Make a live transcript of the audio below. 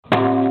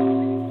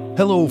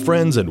Hello,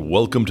 friends, and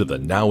welcome to the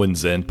Now in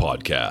Zen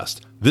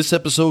podcast. This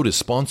episode is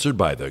sponsored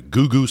by the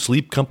Gugu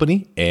Sleep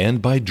Company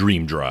and by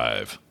Dream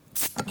Drive.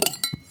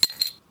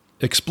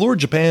 Explore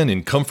Japan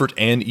in comfort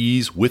and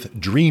ease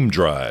with Dream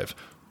Drive.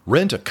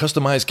 Rent a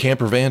customized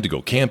camper van to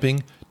go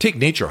camping, take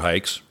nature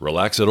hikes,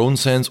 relax at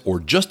onsens, or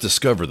just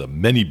discover the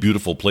many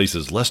beautiful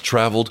places less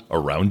traveled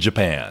around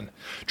Japan.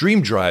 Dream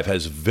Drive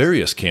has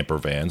various camper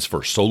vans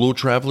for solo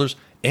travelers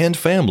and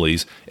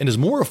families and is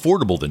more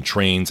affordable than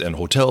trains and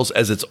hotels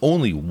as it's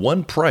only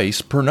one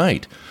price per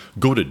night.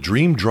 Go to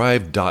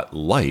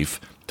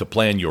dreamdrive.life to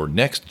plan your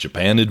next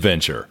Japan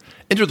adventure.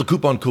 Enter the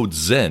coupon code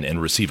ZEN and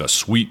receive a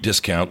sweet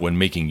discount when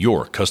making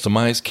your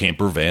customized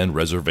camper van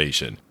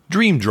reservation.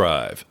 Dream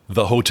Drive,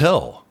 the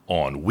hotel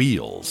on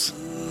wheels.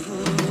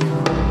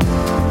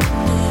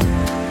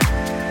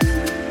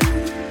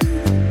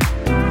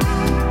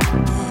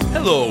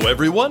 Hello,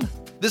 everyone.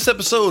 This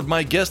episode,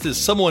 my guest is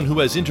someone who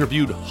has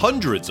interviewed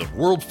hundreds of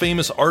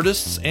world-famous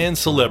artists and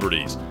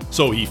celebrities,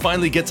 so he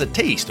finally gets a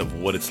taste of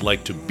what it's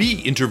like to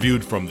be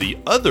interviewed from the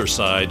other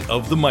side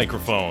of the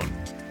microphone.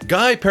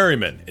 Guy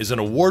Perryman is an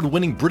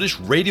award-winning British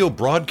radio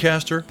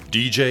broadcaster,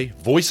 DJ,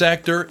 voice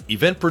actor,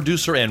 event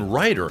producer, and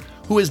writer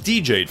who has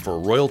DJ'd for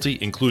royalty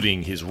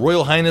including His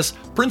Royal Highness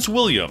Prince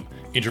William,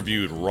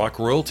 interviewed rock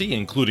royalty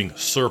including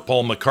Sir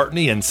Paul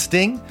McCartney and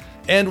Sting,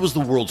 and was the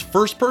world's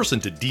first person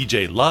to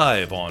DJ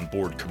live on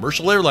board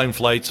commercial airline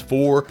flights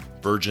for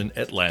Virgin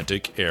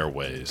Atlantic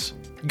Airways.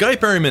 Guy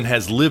Perryman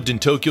has lived in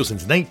Tokyo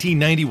since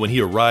 1990 when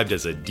he arrived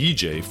as a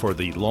DJ for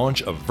the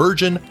launch of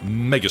Virgin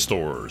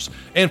Megastores.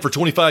 And for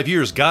 25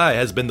 years, Guy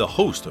has been the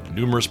host of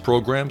numerous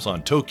programs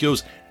on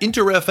Tokyo's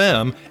Inter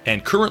FM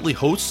and currently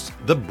hosts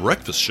The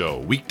Breakfast Show,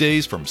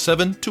 weekdays from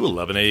 7 to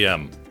 11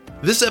 a.m.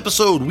 This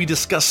episode, we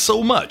discuss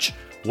so much: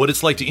 what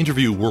it's like to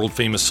interview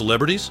world-famous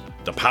celebrities,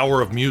 the power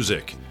of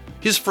music,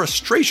 his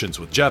frustrations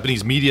with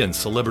Japanese media and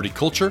celebrity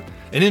culture,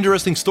 an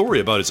interesting story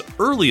about his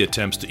early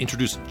attempts to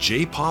introduce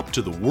J-pop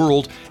to the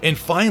world, and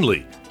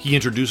finally, he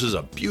introduces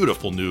a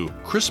beautiful new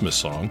Christmas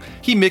song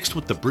he mixed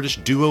with the British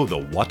duo The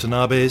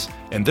Watanabes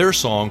and their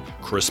song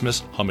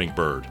Christmas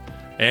Hummingbird.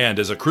 And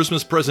as a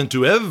Christmas present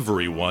to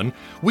everyone,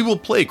 we will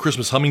play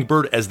Christmas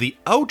Hummingbird as the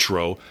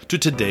outro to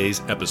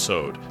today's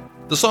episode.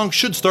 The song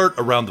should start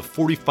around the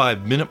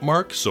 45-minute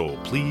mark, so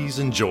please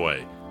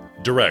enjoy.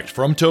 Direct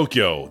from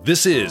Tokyo,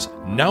 this is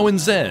Now in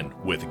Zen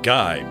with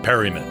Guy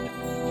Perryman.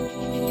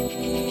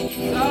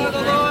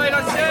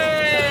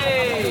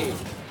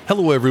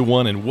 Hello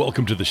everyone and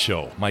welcome to the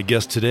show. My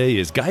guest today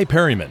is Guy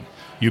Perryman.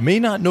 You may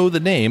not know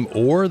the name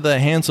or the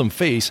handsome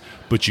face,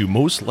 but you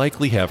most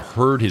likely have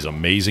heard his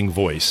amazing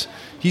voice.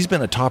 He's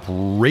been a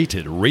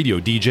top-rated radio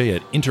DJ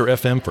at Inter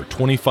FM for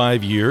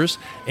 25 years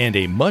and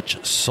a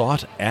much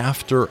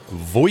sought-after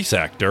voice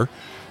actor.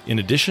 In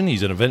addition,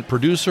 he's an event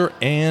producer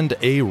and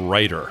a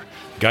writer.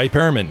 Guy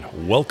Perryman,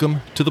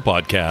 welcome to the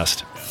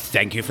podcast.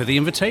 Thank you for the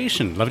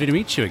invitation. Lovely to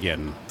meet you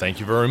again. Thank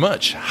you very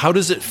much. How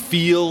does it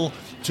feel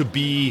to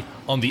be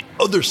on the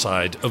other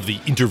side of the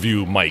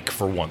interview mic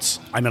for once?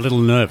 I'm a little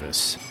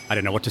nervous. I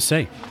don't know what to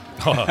say.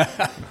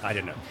 I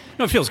don't know.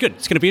 No, it feels good.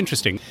 It's going to be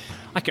interesting.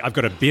 I've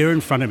got a beer in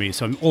front of me,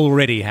 so I'm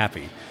already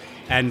happy.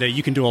 And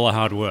you can do all the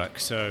hard work,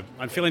 so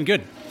I'm feeling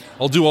good.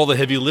 I'll do all the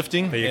heavy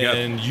lifting, there you go.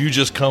 And you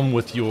just come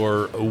with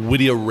your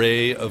witty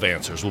array of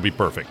answers. Will be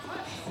perfect.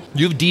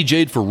 You've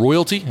DJ'd for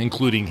royalty,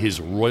 including His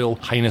Royal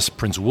Highness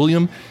Prince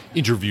William,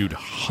 interviewed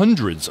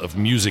hundreds of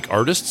music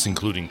artists,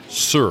 including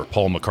Sir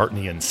Paul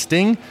McCartney and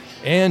Sting,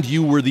 and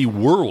you were the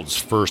world's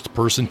first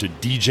person to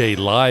DJ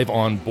live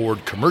on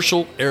board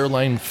commercial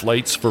airline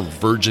flights for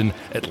Virgin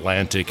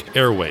Atlantic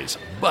Airways.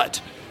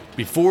 But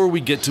before we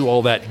get to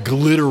all that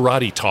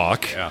glitterati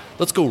talk,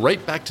 Let's go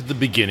right back to the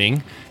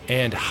beginning.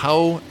 And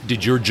how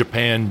did your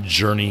Japan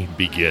journey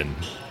begin?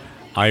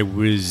 I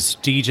was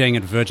DJing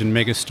at Virgin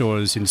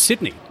Megastores in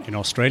Sydney, in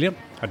Australia.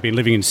 I'd been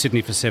living in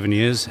Sydney for 7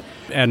 years,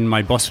 and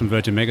my boss from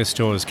Virgin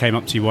Megastores came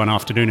up to you one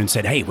afternoon and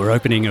said, "Hey, we're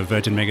opening a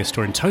Virgin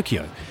Megastore in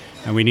Tokyo,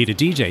 and we need a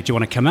DJ. Do you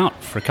want to come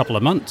out for a couple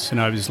of months?"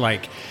 And I was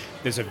like,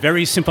 there's a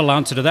very simple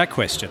answer to that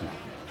question.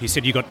 He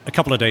said, "You got a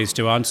couple of days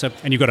to answer,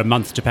 and you got a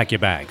month to pack your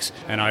bags."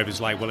 And I was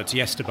like, well, it's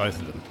yes to both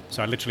of them.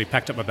 So I literally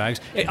packed up my bags.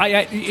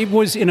 It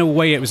was, in a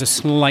way, it was a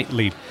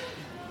slightly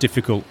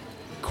difficult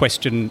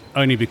question,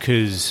 only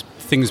because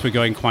things were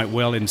going quite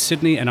well in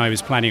Sydney, and I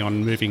was planning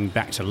on moving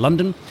back to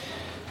London.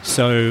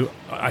 So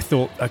I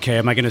thought, okay,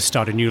 am I going to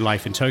start a new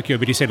life in Tokyo?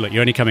 But he said, look,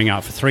 you're only coming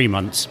out for 3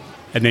 months,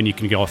 and then you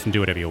can go off and do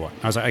whatever you want.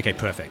 I was like, okay,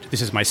 perfect.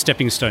 This is my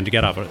stepping stone to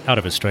get out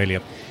of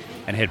Australia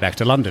and head back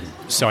to London.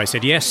 So I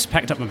said yes,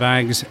 packed up my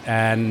bags,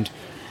 and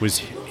was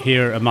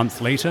here a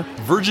month later.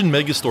 Virgin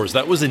Megastores,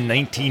 that was in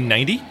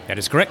 1990? That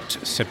is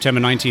correct.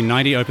 September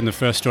 1990, opened the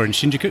first store in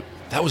Shinjuku.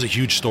 That was a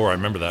huge store, I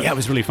remember that. Yeah, it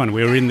was really fun.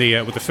 We were in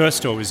the first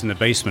store was in the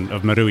basement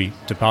of Marui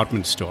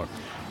department store.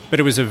 But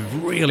it was a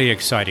really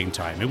exciting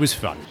time. It was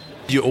fun.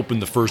 You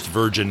opened the first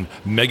Virgin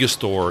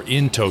Megastore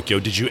in Tokyo.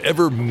 Did you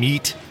ever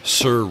meet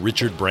Sir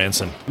Richard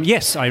Branson?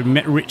 Yes, I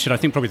met Richard, I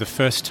think probably the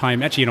first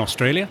time, actually in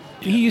Australia.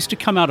 He used to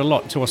come out a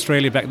lot to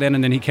Australia back then,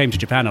 and then he came to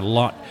Japan a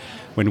lot.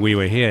 when we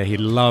were here. He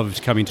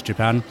loved coming to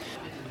Japan.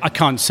 I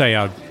can't say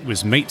I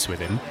was mates with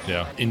him.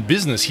 Yeah. In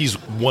business, he's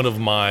one of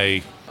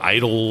my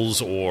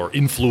idols or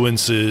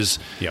influences.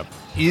 Yep.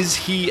 Is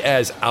he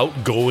as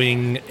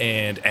outgoing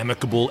and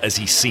amicable as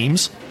he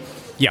seems?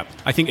 Yeah,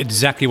 I think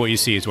exactly what you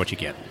see is what you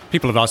get.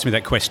 People have asked me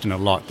that question a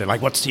lot. They're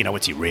like, what's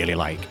he really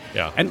like?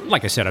 Yeah. And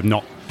like I said, I'm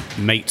not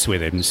mates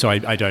with him, so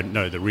I don't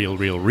know the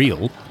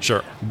real.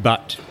 Sure.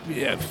 But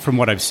from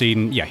what I've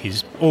seen,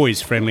 he's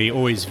always friendly,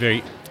 always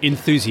very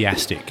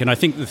enthusiastic. And I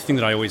think the thing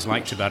that I always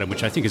liked about him,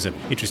 which I think is an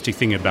interesting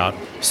thing about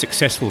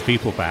successful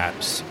people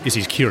perhaps, is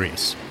he's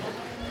curious.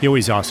 He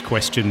always asked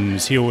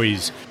questions. He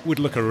always would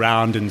look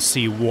around and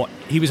see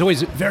he was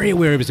always very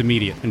aware of his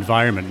immediate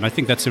environment. And I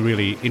think that's a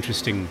really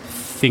interesting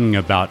thing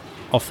about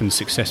often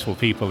successful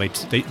people.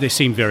 They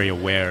seem very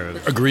aware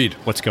of Agreed.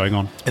 What's going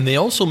on. And they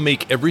also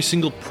make every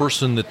single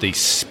person that they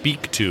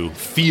speak to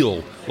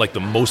feel like the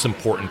most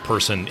important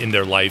person in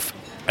their life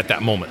at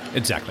that moment.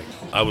 Exactly.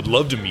 I would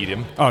love to meet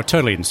him. Oh,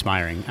 totally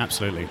inspiring.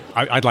 Absolutely.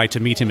 I'd like to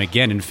meet him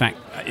again. In fact,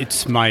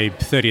 it's my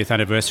 30th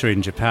anniversary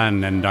in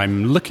Japan, and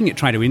I'm looking at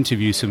trying to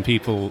interview some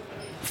people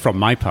from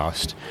my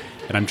past.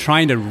 And I'm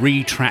trying to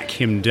re-track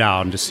him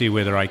down to see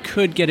whether I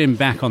could get him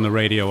back on the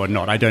radio or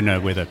not. I don't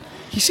know whether...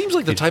 He seems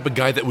like the type of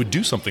guy that would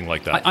do something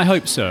like that. I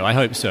hope so.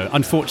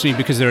 Unfortunately,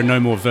 because there are no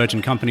more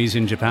Virgin companies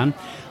in Japan,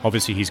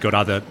 obviously he's got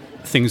other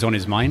things on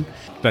his mind.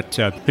 But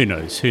who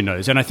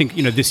knows? And I think,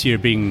 this year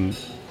being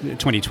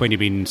 2020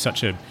 being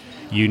such a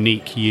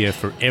unique year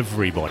for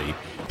everybody,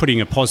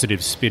 putting a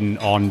positive spin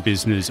on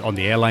business, on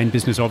the airline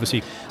business,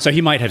 obviously. So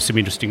he might have some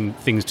interesting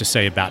things to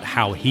say about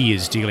how he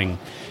is dealing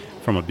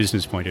from a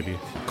business point of view.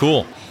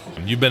 Cool.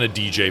 You've been a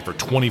DJ for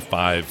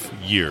 25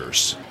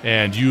 years,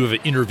 and you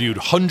have interviewed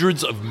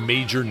hundreds of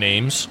major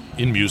names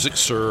in music.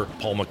 Sir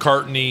Paul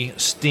McCartney,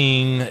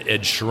 Sting,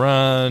 Ed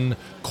Sheeran,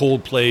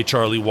 Coldplay,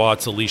 Charlie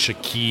Watts, Alicia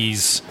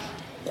Keys,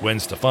 Gwen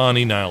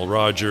Stefani, Nile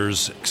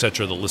Rodgers,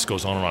 etc. The list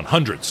goes on and on.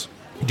 Hundreds.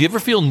 Do you ever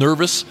feel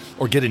nervous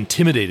or get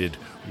intimidated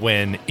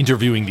when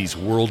interviewing these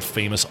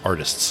world-famous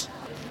artists?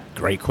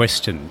 Great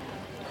question.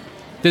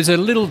 There's a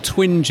little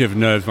twinge of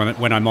nerve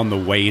when I'm on the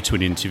way to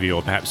an interview,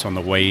 or perhaps on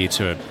the way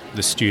to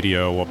the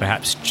studio, or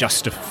perhaps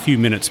just a few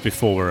minutes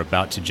before we're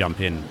about to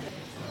jump in,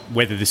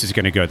 whether this is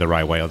going to go the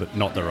right way or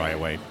not the right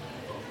way.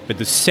 But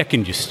the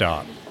second you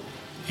start,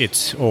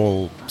 it's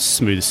all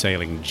smooth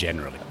sailing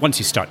generally. Once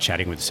you start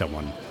chatting with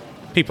someone,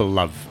 people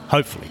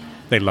hopefully,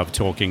 they love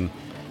talking,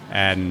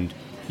 and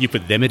you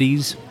put them at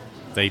ease,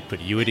 they put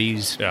you at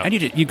ease, and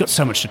you've got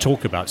so much to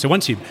talk about. So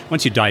once you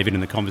dive in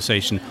the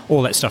conversation,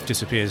 all that stuff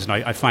disappears, and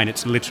I find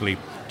it's literally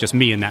just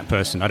me and that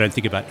person. I don't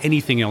think about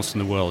anything else in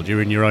the world.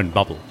 You're in your own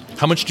bubble.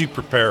 How much do you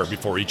prepare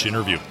before each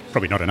interview?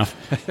 Probably not enough.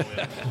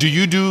 Do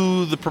you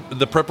do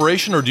the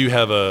preparation, or do you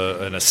have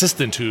an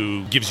assistant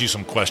who gives you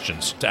some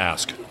questions to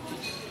ask?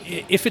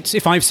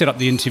 If I've set up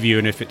the interview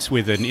and if it's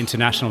with an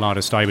international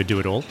artist, I would do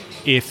it all.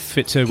 If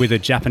it's with a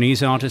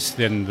Japanese artist,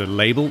 then the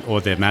label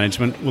or their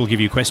management will give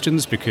you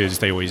questions, because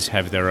they always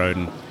have their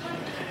own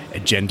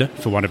agenda,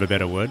 for want of a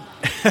better word.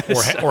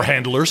 Or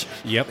handlers.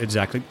 Yep,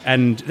 exactly.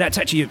 And that's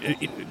actually,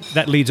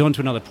 that leads on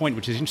to another point,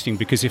 which is interesting,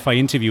 because if I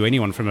interview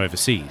anyone from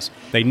overseas,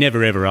 they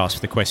never ever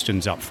ask the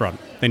questions up front.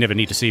 They never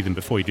need to see them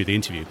before you do the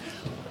interview.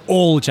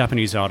 All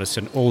Japanese artists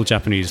and all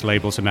Japanese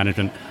labels and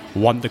management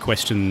want the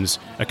questions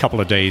a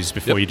couple of days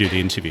before you do the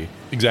interview.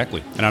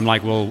 Exactly. And I'm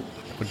like, well,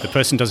 the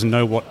person doesn't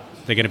know what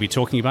they're going to be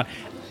talking about.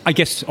 I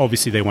guess,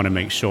 obviously, they want to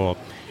make sure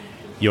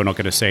you're not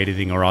going to say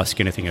anything or ask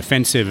anything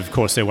offensive. Of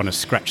course, they want to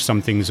scratch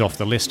some things off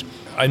the list.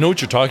 I know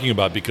what you're talking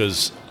about,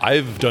 because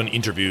I've done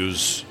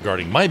interviews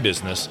regarding my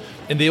business,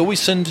 and they always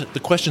send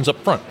the questions up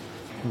front.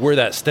 Where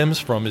that stems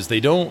from is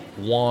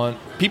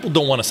people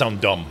don't want to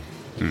sound dumb.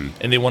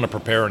 And they want to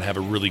prepare and have a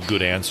really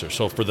good answer.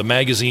 So for the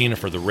magazine or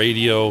for the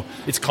radio,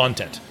 it's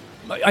content.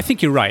 I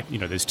think you're right.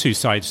 There's two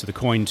sides to the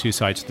coin, two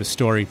sides to the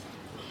story.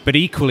 But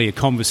equally, a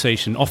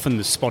conversation, often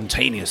the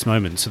spontaneous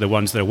moments are the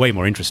ones that are way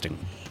more interesting.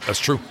 That's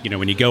true.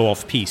 When you go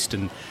off-piste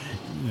and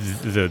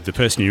the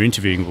person you're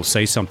interviewing will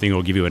say something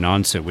or give you an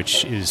answer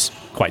which is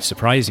quite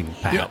surprising,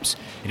 perhaps.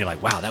 Yeah. And you're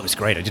like, wow, that was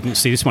great. I didn't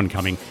see this one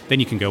coming. Then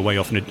you can go way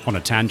off on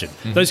a tangent.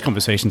 Mm-hmm. Those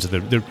conversations,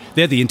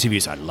 they're the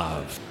interviews I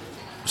love.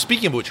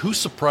 Speaking of which, who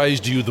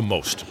surprised you the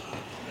most?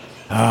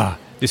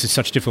 This is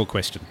such a difficult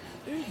question.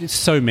 There's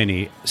so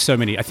many.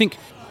 I think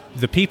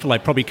the people, I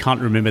probably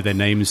can't remember their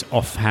names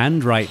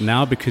offhand right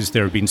now, because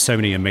there have been so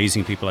many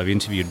amazing people I've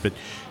interviewed. But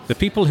the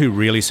people who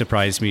really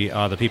surprise me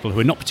are the people who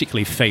are not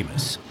particularly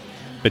famous,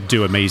 but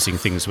do amazing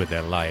things with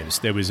their lives.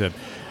 There was a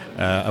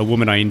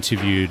woman I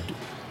interviewed.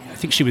 I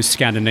think she was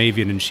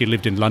Scandinavian and she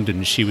lived in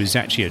London. She was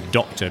actually a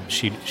doctor.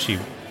 She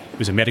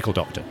was a medical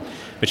doctor,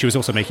 but she was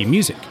also making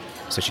music.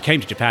 So she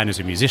came to Japan as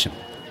a musician,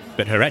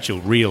 but her actual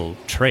real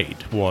trade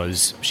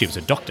was she was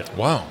a doctor.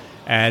 Wow.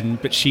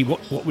 But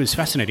what was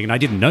fascinating, and I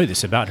didn't know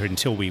this about her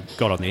until we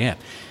got on the air,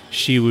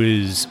 she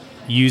was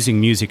using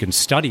music and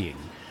studying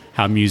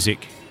how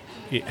music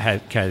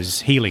has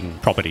healing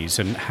properties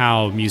and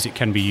how music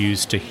can be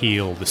used to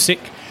heal the sick,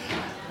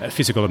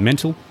 physical and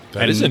mental,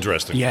 That is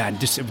interesting. Yeah,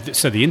 and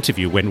so the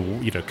interview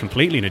went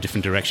completely in a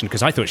different direction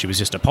because I thought she was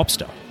just a pop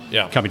star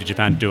coming to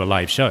Japan to do a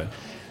live show.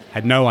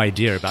 Had no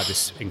idea about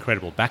this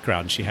incredible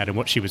background she had and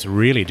what she was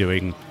really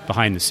doing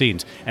behind the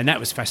scenes. And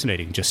that was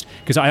fascinating just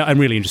because I'm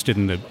really interested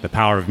in the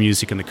power of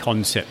music and the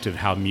concept of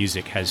how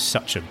music has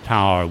such a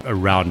power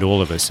around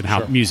all of us and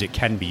how music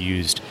can be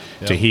used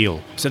to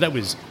heal. So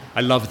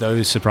I love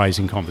those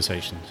surprising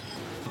conversations.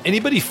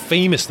 Anybody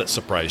famous that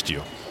surprised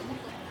you?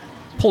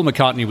 Paul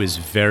McCartney was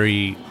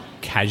very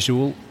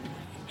casual,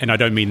 and I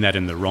don't mean that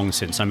in the wrong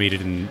sense. I mean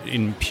it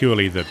in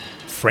purely the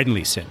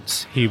friendly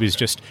sense. He was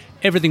just,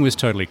 everything was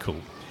totally cool.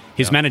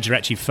 His manager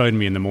actually phoned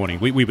me in the morning.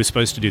 We were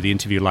supposed to do the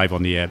interview live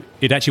on the air.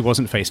 It actually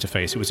wasn't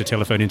face-to-face. It was a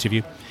telephone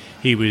interview.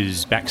 He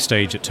was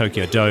backstage at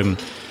Tokyo Dome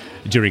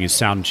during his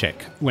sound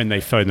check when they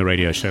phoned the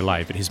radio show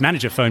live. But his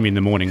manager phoned me in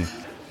the morning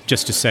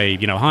just to say,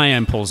 hi,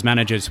 I'm Paul's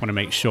manager. Just want to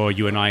make sure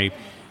you and I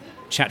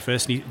chat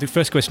first. And the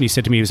first question he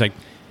said to me was like,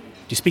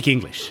 do you speak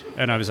English?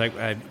 And I was like,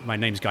 my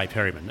name's Guy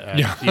Perryman. I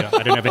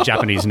don't have a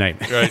Japanese name.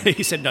 Right.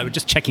 He said, no,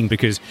 just checking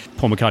because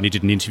Paul McCartney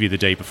did an interview the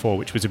day before,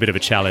 which was a bit of a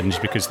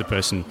challenge because the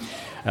person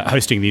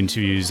hosting the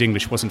interview's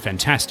English wasn't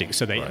fantastic.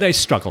 So they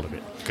struggled a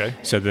bit. Okay.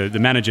 So the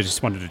manager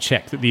just wanted to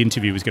check that the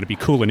interview was going to be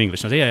cool in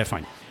English. And I said, yeah,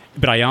 fine.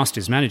 But I asked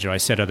his manager, I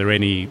said, are there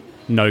any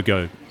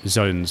no-go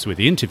zones with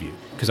the interview?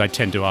 Because I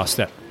tend to ask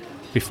that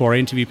before I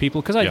interview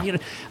people. Because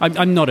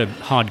I'm not a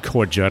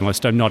hardcore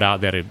journalist. I'm not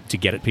out there to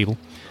get at people.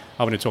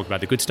 I want to talk about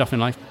the good stuff in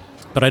life,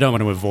 but I don't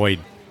want to avoid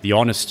the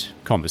honest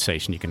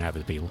conversation you can have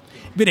with people.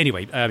 But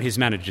anyway, his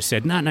manager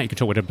said, no, you can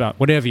talk about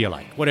whatever you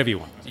like, whatever you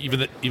want.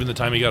 Even the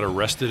time he got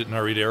arrested at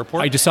Narita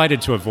Airport? I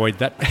decided to avoid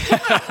that.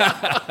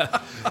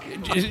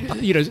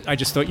 I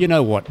just thought, you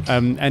know what?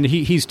 And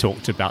he's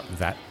talked about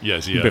that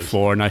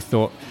before, and I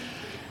thought,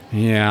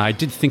 yeah, I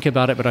did think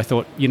about it, but I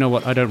thought, you know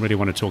what? I don't really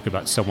want to talk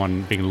about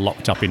someone being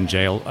locked up in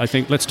jail. I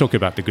think let's talk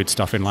about the good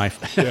stuff in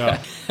life.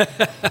 Yeah.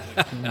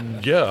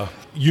 Yeah.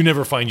 You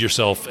never find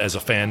yourself as a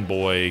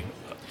fanboy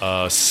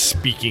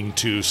speaking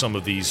to some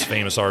of these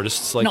famous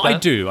artists like that?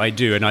 No, I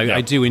do. And I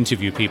do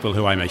interview people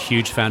who I'm a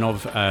huge fan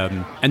of.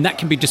 And that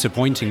can be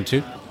disappointing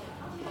too.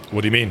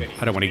 What do you mean?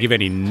 I don't want to give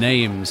any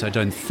names, I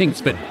don't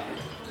think. But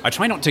I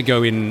try not to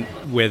go in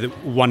where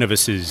one of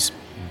us is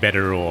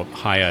better or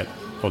higher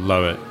or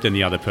lower than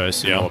the other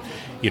person, or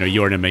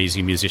you're an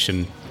amazing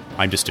musician,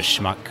 I'm just a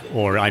schmuck,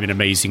 or I'm an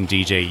amazing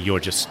DJ,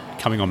 you're just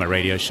coming on my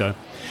radio show.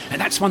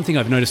 And that's one thing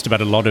I've noticed about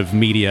a lot of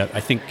media,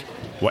 I think,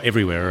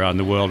 everywhere around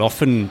the world.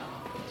 Often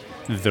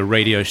the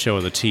radio show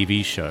or the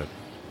TV show,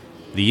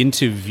 the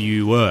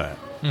interviewer,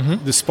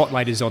 the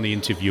spotlight is on the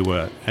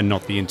interviewer and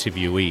not the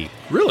interviewee.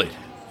 Really?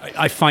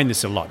 I find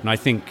this a lot, and I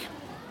think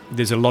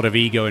there's a lot of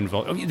ego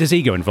involved. There's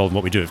ego involved in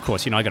what we do, of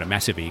course. I got a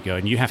massive ego,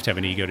 and you have to have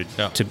an ego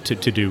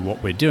to do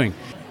what we're doing.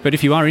 But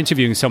if you are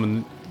interviewing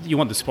someone, you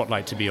want the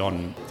spotlight to be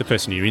on the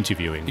person you're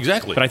interviewing.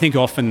 Exactly. But I think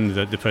often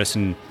the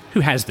person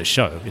who has the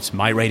show, it's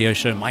my radio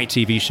show, my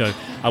TV show,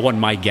 I want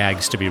my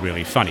gags to be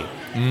really funny.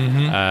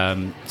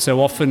 So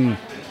often,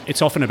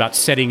 it's often about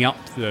setting up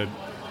the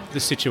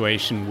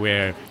situation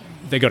where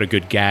they got a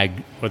good gag,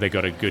 or they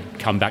got a good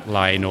comeback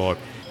line, or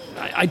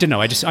I don't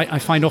know. I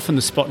find often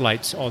the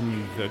spotlight's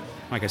on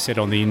like I said,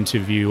 on the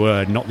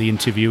interviewer, not the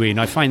interviewee.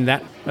 And I find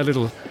that a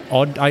little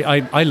odd.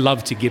 I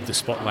love to give the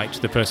spotlight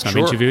to the person I'm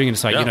interviewing. And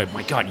it's like,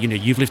 my God,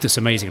 you've lived this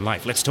amazing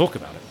life. Let's talk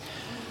about it.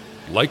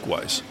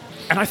 Likewise.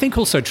 And I think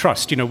also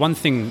trust. One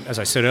thing, as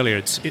I said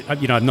earlier,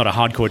 I'm not a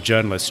hardcore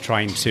journalist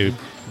trying to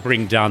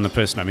bring down the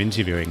person I'm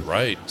interviewing.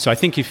 Right. So I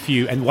think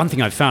and one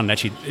thing I've found,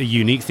 actually, a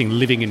unique thing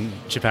living in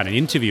Japan and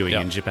interviewing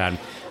in Japan,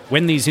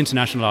 when these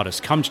international artists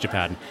come to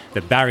Japan,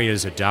 the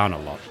barriers are down a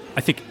lot.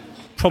 I think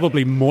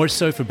probably more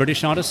so for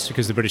British artists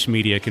because the British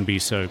media can be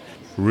so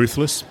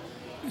ruthless.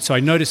 So I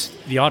noticed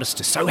the artists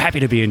are so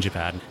happy to be in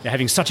Japan. They're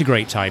having such a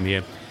great time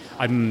here.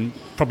 I'm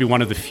probably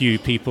one of the few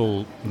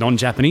people,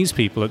 non-Japanese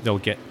people, that they'll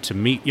get to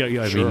meet,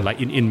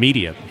 in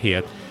media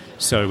here.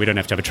 So we don't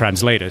have to have a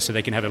translator, so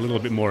they can have a little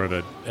bit more of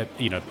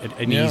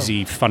an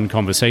easy, fun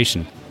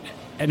conversation.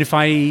 And if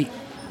I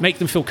make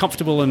them feel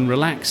comfortable and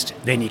relaxed,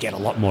 then you get a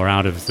lot more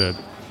out of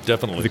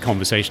the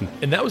conversation.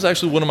 And that was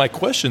actually one of my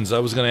questions I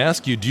was going to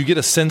ask you. Do you get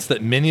a sense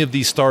that many of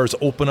these stars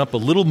open up a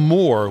little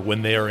more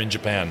when they are in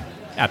Japan?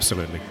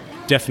 Absolutely.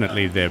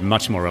 Definitely, they're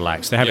much more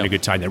relaxed. They're having a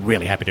good time. They're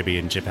really happy to be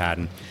in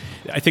Japan.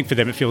 I think for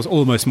them it feels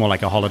almost more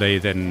like a holiday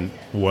than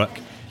work.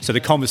 So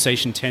the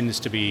conversation tends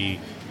to be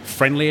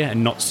friendlier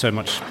and not so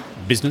much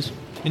business.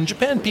 In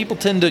Japan, people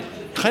tend to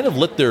kind of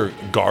let their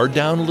guard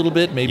down a little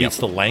bit. Maybe it's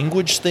the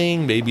language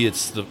thing. Maybe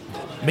it's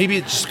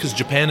just because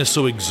Japan is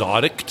so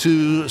exotic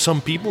to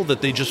some people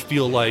that they just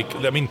feel like,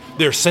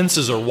 their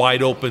senses are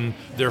wide open,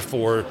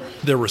 therefore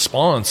their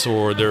response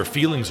or their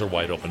feelings are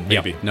wide open,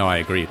 maybe. No, I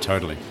agree,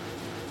 totally.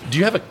 Do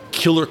you have a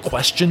killer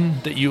question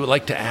that you would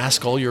like to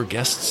ask all your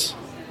guests?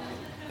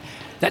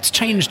 That's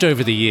changed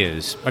over the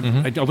years. I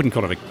wouldn't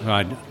call it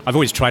I've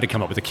always tried to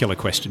come up with a killer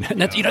question.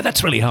 And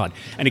that's really hard.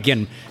 And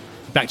again,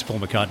 back to Paul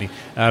McCartney.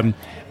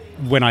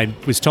 when I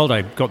was told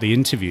I got the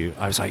interview,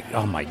 I was like,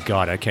 oh my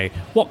God, okay,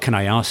 what can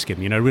I ask him?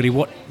 Really,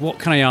 what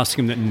can I ask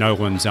him that no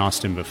one's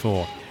asked him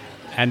before?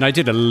 And I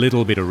did a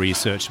little bit of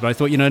research, but I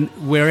thought,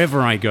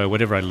 wherever I go,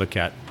 whatever I look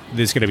at,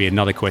 there's going to be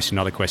another question.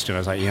 I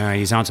was like,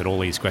 he's answered all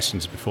these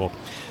questions before.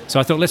 So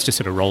I thought, let's just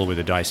sort of roll with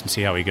the dice and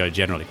see how we go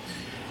generally.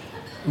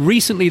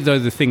 Recently, though,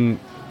 the thing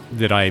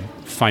that I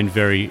find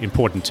very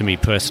important to me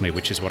personally,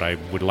 which is what I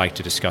would like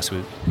to discuss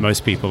with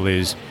most people,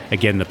 is,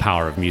 again, the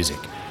power of music.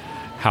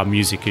 How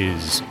music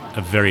is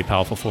a very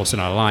powerful force in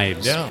our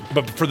lives. Yeah,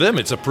 but for them,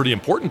 it's a pretty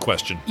important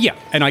question. Yeah,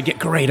 and I get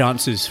great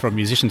answers from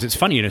musicians. It's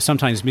funny,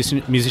 sometimes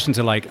musicians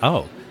are like,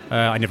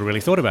 I never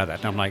really thought about that.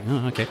 And I'm like,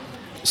 oh, okay.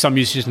 Some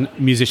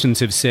musicians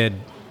have said,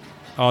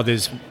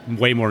 there's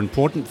way more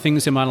important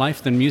things in my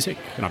life than music.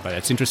 And I'm like,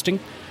 that's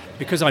interesting.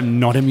 Because I'm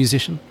not a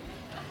musician,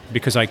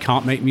 because I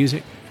can't make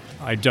music,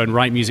 I don't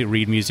write music,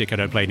 read music, I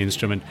don't play an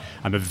instrument.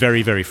 I'm a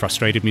very, very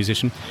frustrated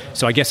musician.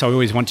 So I guess I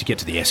always want to get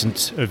to the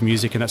essence of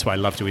music, and that's why I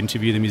love to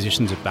interview the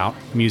musicians about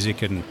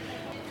music and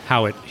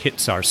how it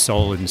hits our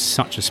soul in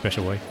such a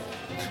special way.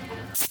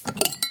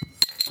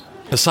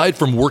 Aside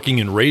from working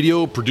in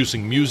radio,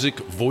 producing music,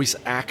 voice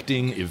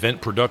acting,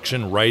 event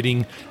production,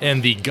 writing,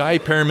 and the Guy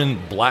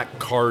Perriman Black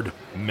Card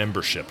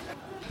membership,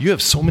 you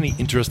have so many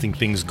interesting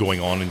things going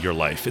on in your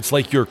life. It's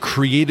like your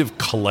creative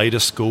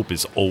kaleidoscope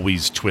is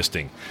always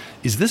twisting.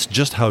 Is this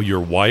just how you're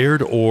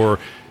wired, or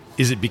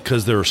is it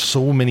because there are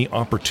so many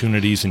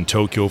opportunities in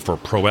Tokyo for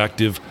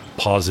proactive,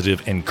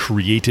 positive, and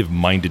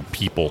creative-minded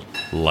people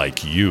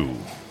like you?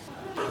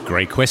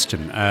 Great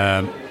question.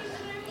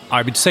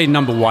 I would say,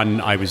 number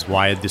one, I was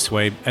wired this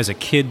way. As a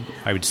kid,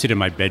 I would sit in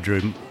my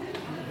bedroom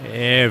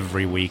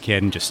every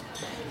weekend just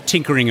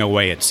tinkering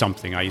away at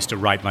something. I used to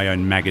write my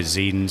own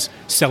magazines,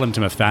 sell them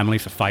to my family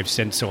for 5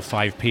 cents or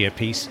 5p a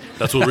piece.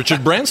 That's what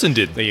Richard Branson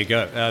did. There you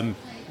go.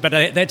 But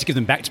they had to give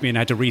them back to me, and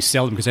I had to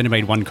resell them because I only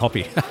made one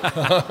copy. Wait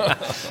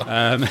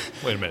a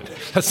minute.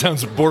 That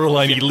sounds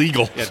borderline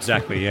illegal.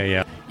 Exactly,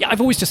 yeah. Yeah,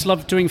 I've always just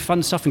loved doing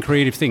fun stuff and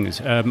creative things.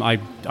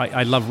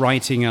 I love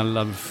writing. I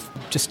love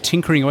just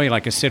tinkering away,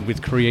 like I said,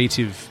 with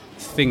creative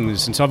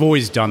things. And so I've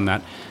always done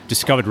that.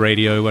 Discovered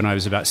radio when I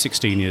was about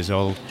 16 years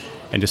old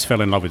and just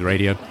fell in love with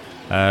radio.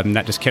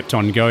 That just kept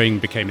on going,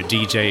 became a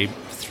DJ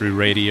through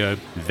radio.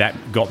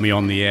 That got me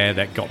on the air,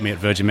 that got me at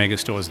Virgin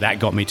Megastores, that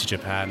got me to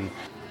Japan.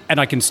 And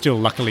I can still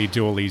luckily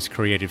do all these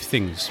creative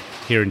things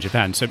here in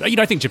Japan. So,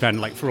 I think Japan,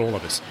 like for all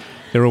of us,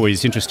 there are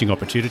always interesting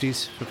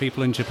opportunities for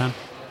people in Japan.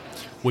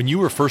 When you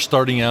were first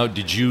starting out,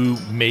 did you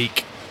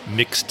make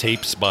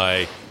mixtapes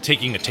by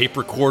taking a tape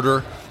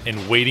recorder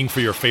and waiting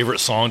for your favorite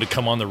song to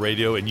come on the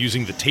radio and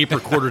using the tape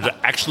recorder to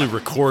actually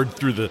record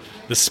through the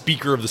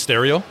speaker of the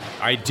stereo?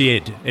 I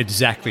did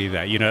exactly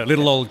that. A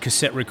little old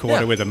cassette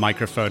recorder with a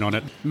microphone on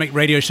it. Make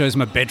radio shows in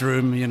my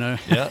bedroom,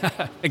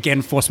 Yeah.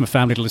 Again, force my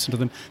family to listen to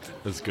them.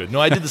 That's good. No,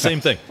 I did the same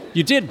thing.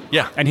 You did?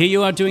 Yeah. And here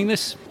you are doing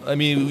this? I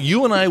mean,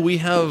 you and I, we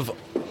have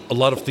a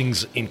lot of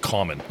things in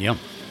common. Yeah.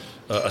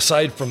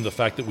 Aside from the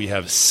fact that we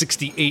have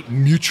 68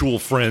 mutual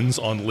friends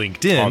on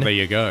LinkedIn. Oh, there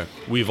you go.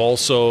 We've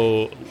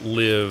also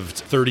lived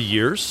 30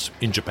 years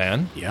in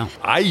Japan. Yeah.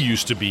 I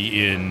used to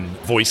be in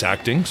voice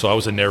acting, so I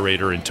was a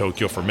narrator in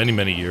Tokyo for many,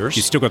 many years.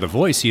 You still got the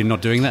voice. You're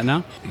not doing that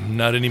now?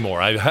 Not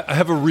anymore. I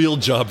have a real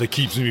job that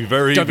keeps me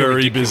very,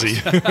 very busy.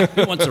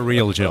 Who wants a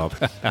real job?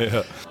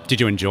 Yeah. Did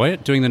you enjoy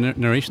it, doing the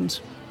narrations?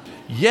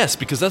 Yes,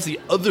 because that's the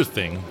other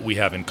thing we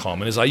have in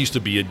common is I used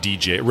to be a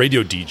DJ,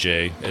 radio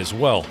DJ as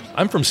well.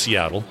 I'm from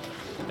Seattle.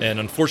 And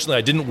unfortunately,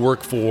 I didn't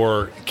work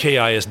for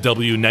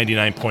KISW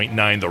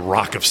 99.9, the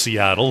Rock of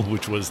Seattle,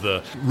 which was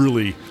the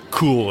really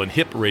cool and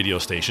hip radio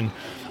station.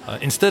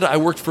 Instead, I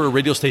worked for a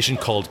radio station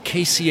called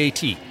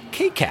KCAT.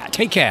 KCAT.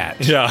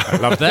 KCAT. Yeah. I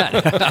love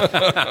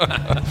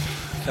that.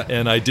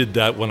 And I did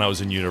that when I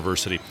was in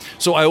university.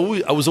 So I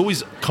was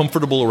always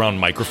comfortable around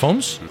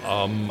microphones.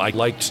 I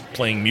liked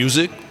playing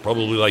music,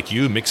 probably like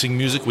you, mixing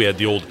music. We had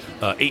the old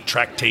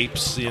 8-track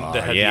tapes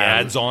that had the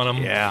ads on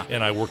them. Yeah.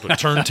 And I worked with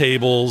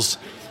turntables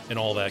and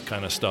all that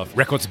kind of stuff.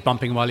 Records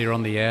bumping while you're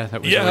on the air.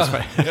 That was always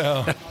fun.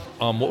 Yeah.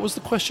 What was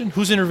the question?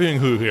 Who's interviewing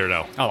who here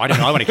now? Oh, I don't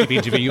know. I want to keep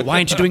interviewing you. Why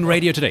aren't you doing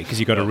radio today? Because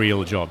you got a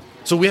real job.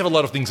 So we have a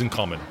lot of things in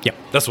common. Yep.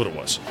 That's what it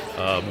was.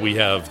 We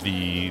have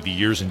the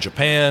years in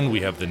Japan,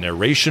 we have the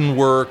narration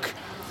work,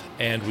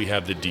 and we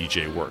have the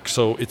DJ work.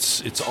 So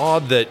it's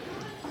odd that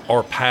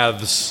our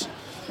paths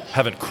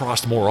haven't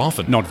crossed more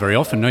often. Not very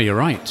often, no, you're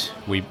right.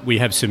 We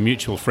have some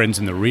mutual friends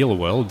in the real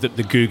world.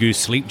 The Goo Goo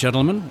Sleep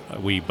gentlemen.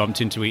 We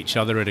bumped into each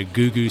other at a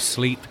Goo Goo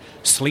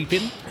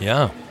Sleep-in.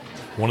 Yeah.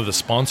 One of the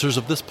sponsors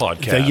of this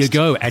podcast. There you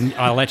go. And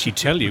I'll actually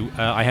tell you,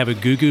 I have a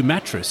Goo Goo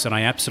mattress, and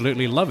I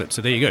absolutely love it.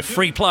 So there you go.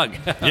 Free plug.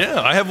 Yeah,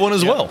 I have one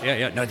as well.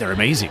 Yeah. No, they're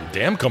amazing.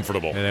 Damn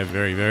comfortable. Yeah, they're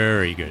very,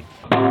 very good.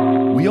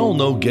 We all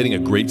know getting a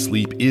great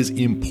sleep is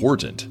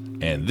important.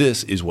 And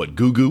this is what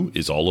Goo Goo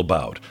is all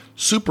about.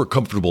 Super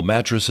comfortable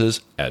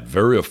mattresses at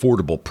very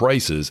affordable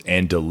prices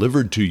and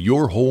delivered to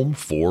your home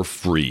for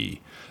free.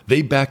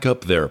 They back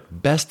up their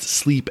best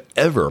sleep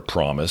ever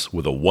promise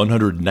with a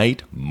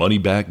 100-night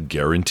money-back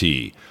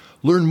guarantee.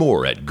 Learn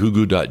more at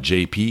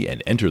gugu.jp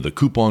and enter the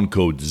coupon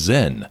code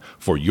ZEN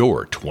for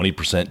your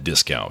 20%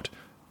 discount.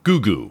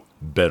 Gugu,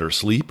 better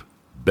sleep,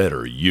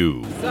 better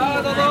you. But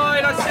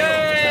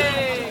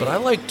I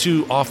like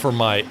to offer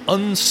my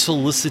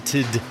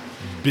unsolicited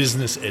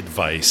business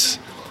advice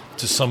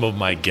to some of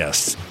my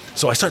guests.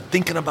 So I start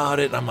thinking about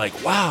it, and I'm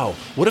like, wow,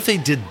 what if they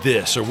did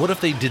this, or what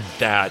if they did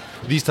that,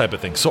 these type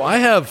of things. So I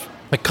have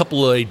a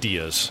couple of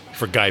ideas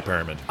for Guy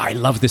Perryman. I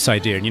love this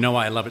idea, and you know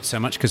why I love it so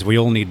much? Because we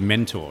all need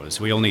mentors.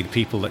 We all need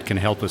people that can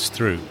help us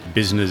through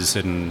business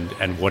and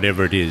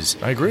whatever it is.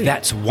 I agree.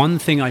 That's one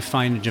thing I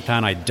find in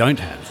Japan I don't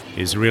have,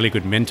 is really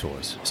good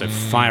mentors. So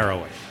fire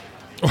away.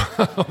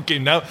 Okay,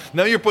 now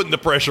you're putting the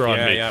pressure on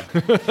me.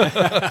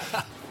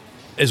 Yeah.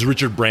 As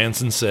Richard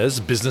Branson says,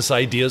 business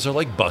ideas are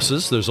like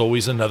buses. There's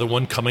always another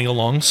one coming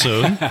along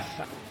soon.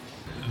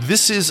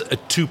 This is a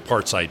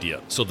two-parts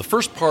idea. So the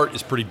first part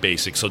is pretty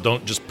basic, so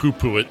don't just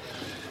poo-poo it.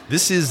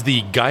 This is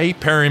the Guy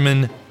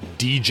Perryman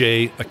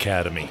DJ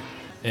Academy.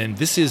 And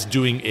this is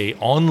doing an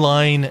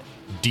online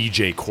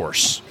DJ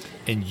course.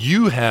 And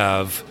you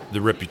have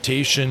the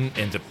reputation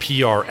and the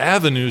PR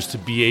avenues to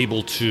be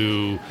able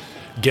to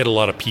get a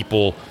lot of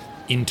people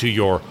into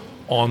your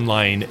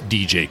online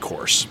DJ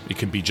course. It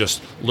can be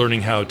just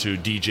learning how to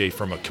DJ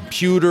from a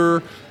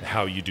computer,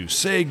 how you do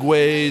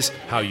segues,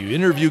 how you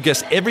interview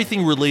guests,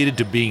 everything related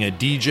to being a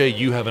DJ.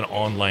 You have an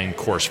online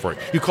course for it.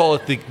 You call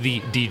it the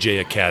DJ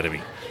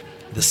Academy.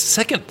 The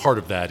second part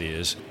of that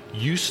is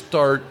you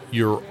start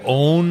your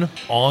own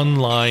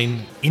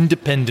online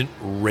independent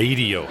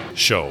radio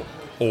show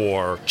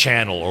or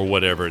channel or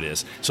whatever it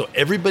is. So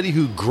everybody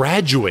who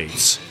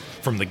graduates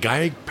from the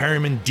Guy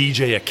Perryman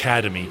DJ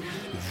Academy,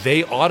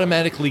 they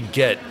automatically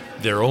get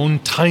their own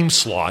time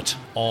slot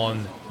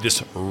on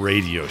this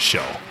radio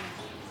show.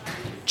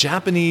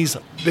 Japanese,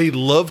 they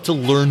love to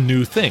learn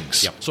new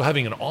things. Yep. So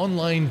having an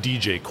online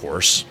DJ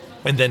course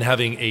and then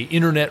having an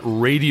internet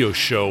radio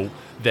show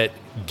that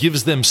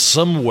gives them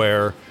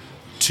somewhere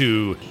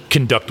to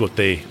conduct what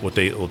they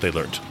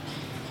learned.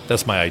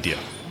 That's my idea.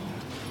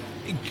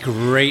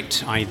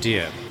 Great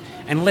idea.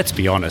 And let's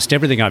be honest,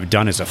 everything I've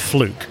done is a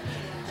fluke.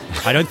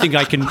 I don't think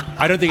I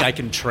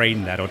can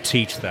train that or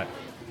teach that.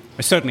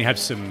 I certainly have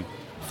some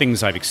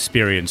things I've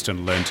experienced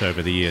and learnt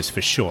over the years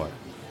for sure.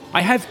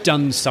 I have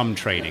done some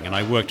training, and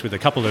I worked with a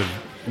couple of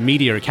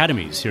media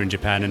academies here in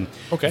Japan, and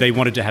they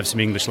wanted to have some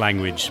English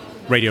language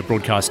radio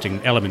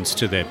broadcasting elements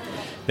to their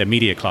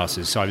media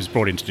classes, so I was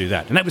brought in to do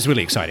that. And that was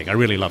really exciting. I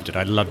really loved it.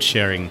 I loved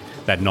sharing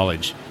that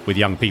knowledge with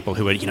young people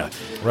who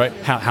were,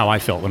 how I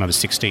felt when I was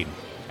 16.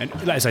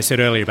 And as I said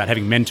earlier about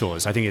having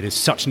mentors, I think it is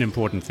such an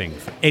important thing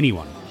for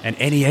anyone and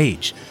any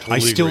age. Totally I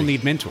still agree.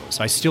 need mentors.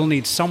 I still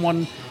need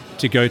someone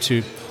to go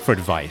to for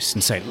advice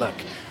and say, look,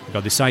 I've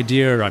got this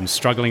idea, I'm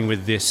struggling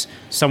with this.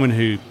 Someone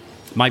who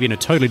might be in a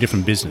totally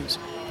different business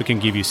but can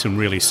give you some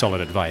really solid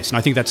advice. And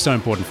I think that's so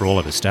important for all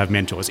of us to have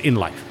mentors in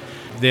life.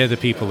 They're the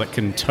people that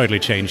can totally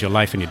change your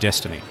life and your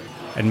destiny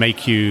and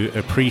make you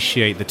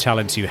appreciate the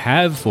talents you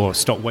have or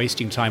stop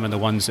wasting time on the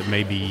ones that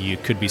maybe you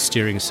could be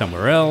steering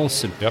somewhere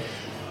else. And Yep.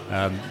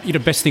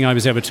 Best thing I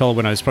was ever told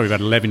when I was probably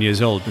about 11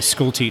 years old, the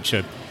school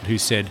teacher who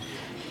said,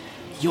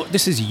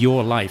 this is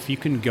your life. You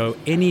can go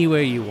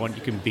anywhere you want.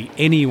 You can be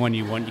anyone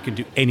you want. You can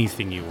do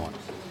anything you want.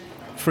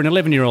 For an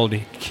 11-year-old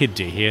kid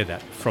to hear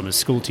that from a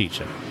school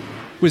teacher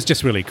was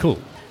just really cool.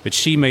 But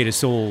she made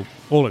us all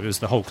of us,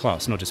 the whole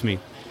class, not just me,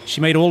 she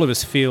made all of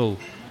us feel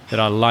that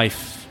our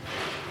life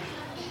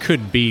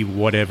could be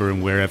whatever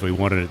and wherever we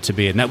wanted it to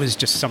be. And that was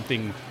just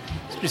something,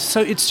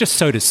 it's just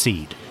sowed a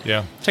seed.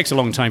 Yeah. It takes a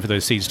long time for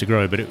those seeds to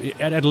grow, but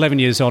at 11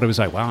 years old, I was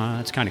like, wow,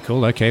 that's kind of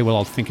cool. Okay, well,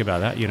 I'll think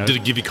about that, Did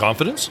it give you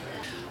confidence?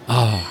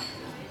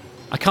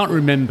 I can't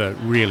remember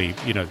really,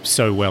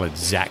 so well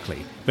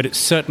exactly, but it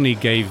certainly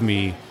gave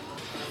me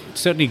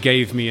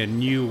a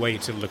new way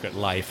to look at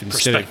life.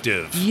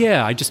 Perspective.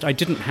 I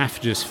didn't have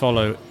to just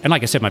follow. And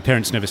like I said, my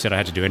parents never said I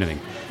had to do anything.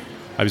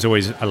 I was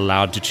always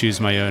allowed to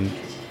choose my own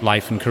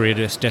life and career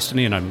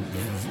destiny, and I'm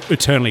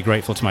eternally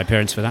grateful to my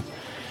parents for that.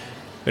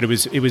 But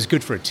it was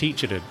good for a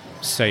teacher to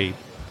say,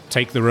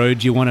 take the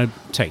road you want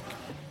to take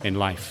in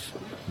life.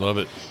 Love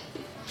it.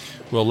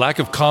 Well, lack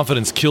of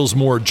confidence kills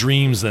more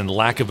dreams than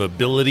lack of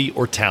ability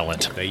or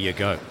talent. There you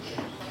go.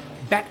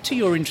 Back to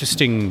your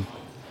interesting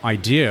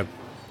idea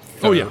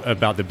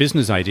about the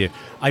business idea.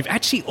 I've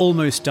actually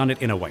almost done it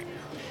in a way.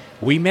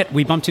 We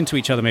bumped into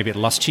each other maybe at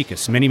Las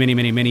Chicas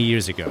many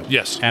years ago.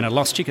 Yes. And at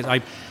Las Chicas,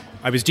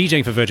 I was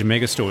DJing for Virgin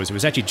Megastores. It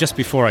was actually just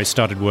before I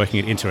started working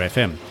at Inter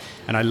FM.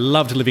 And I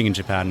loved living in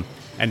Japan.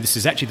 And this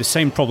is actually the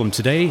same problem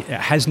today. It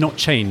has not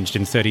changed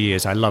in 30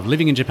 years. I love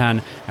living in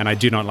Japan, and I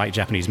do not like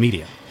Japanese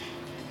media.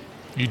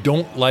 You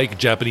don't like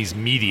Japanese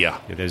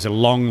media. Yeah, there's a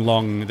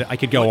long... I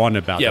could go on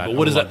about that. Yeah, but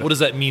what does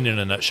that mean in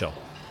a nutshell?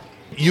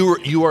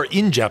 You are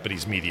in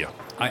Japanese media.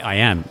 I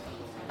am.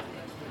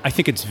 I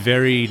think it's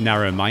very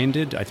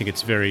narrow-minded. I think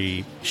it's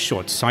very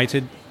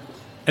short-sighted.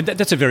 And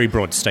that's a very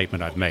broad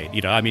statement I've made.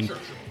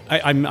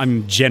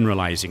 I'm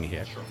generalizing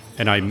here.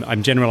 And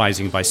I'm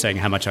generalizing by saying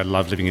how much I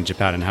love living in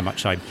Japan and how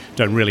much I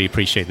don't really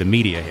appreciate the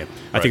media here.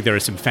 I think there are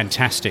some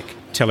fantastic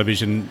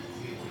television,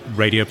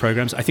 radio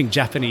programs. I think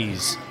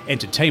Japanese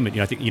entertainment,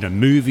 I think,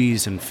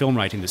 movies and film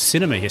writing, the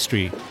cinema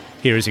history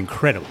here is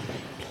incredible.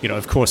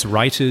 Of course,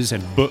 writers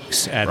and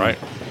books, and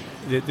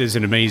there's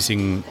an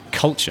amazing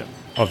culture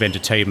of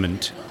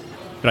entertainment.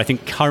 But I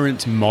think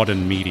current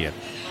modern media,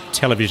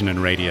 television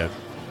and radio,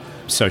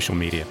 social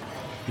media,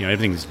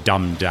 everything's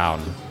dumbed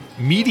down.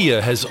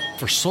 Media has,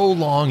 for so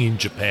long in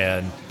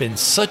Japan, been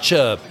such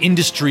a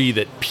industry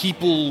that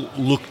people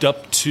looked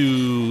up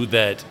to,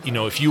 that,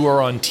 if you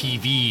are on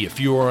TV, if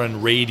you are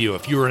on radio,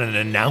 if you're an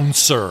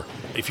announcer,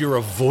 if you're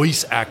a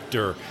voice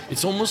actor,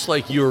 it's almost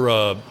like you're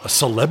a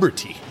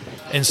celebrity.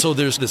 And so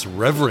there's this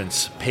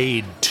reverence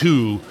paid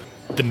to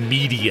the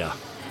media.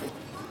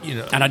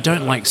 And I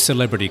don't like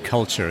celebrity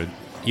culture.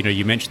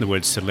 You mentioned the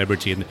word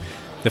celebrity, and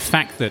the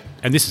fact that,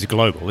 and this is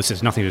global, this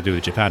has nothing to do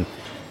with Japan.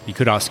 You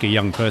could ask a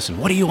young person,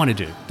 what do you want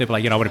to do? They'd be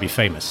like, I want to be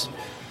famous.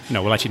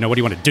 Well, actually, no, what do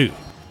you want to do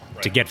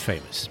to get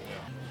famous?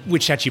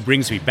 Which actually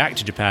brings me back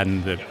to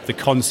Japan, the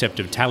concept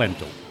of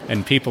talento.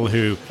 And people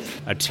who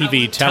are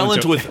TV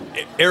talent with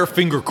air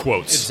finger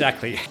quotes.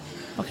 Exactly.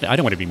 Okay, I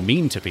don't want to be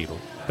mean to people.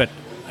 But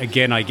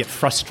again, I get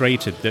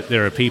frustrated that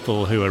there are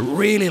people who are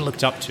really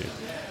looked up to.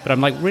 But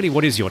I'm like, really,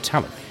 what is your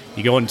talent?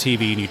 You go on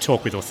TV and you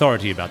talk with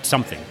authority about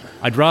something.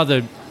 I'd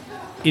rather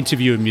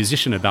interview a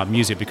musician about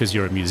music because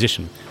you're a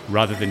musician,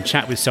 rather than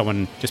chat with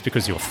someone just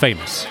because you're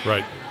famous.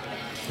 Right.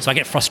 So I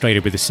get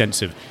frustrated with the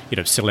sense of,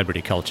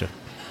 celebrity culture.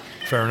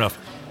 Fair enough.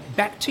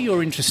 Back to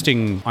your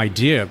interesting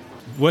idea,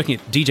 working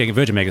at DJing at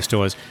Virgin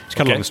Megastores. To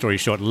cut a long story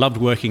short, loved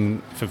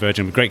working for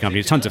Virgin, great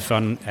company, tons of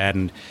fun,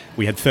 and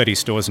we had 30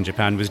 stores in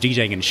Japan, was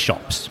DJing in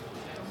shops,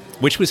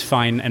 which was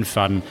fine and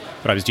fun,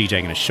 but I was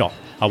DJing in a shop.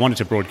 I wanted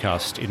to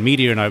broadcast in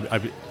media, and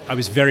I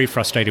was very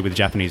frustrated with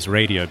Japanese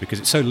radio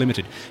because it's so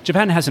limited.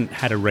 Japan hasn't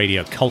had a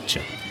radio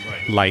culture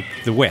like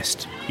the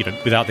West,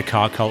 without the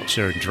car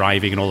culture and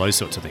driving and all those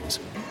sorts of things.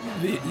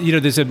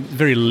 There's a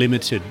very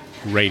limited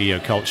radio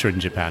culture in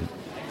Japan,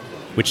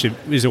 which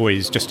is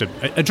always just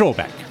a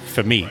drawback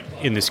for me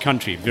in this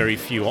country, very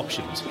few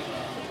options.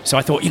 So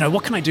I thought,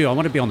 what can I do? I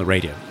want to be on the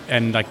radio.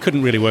 And I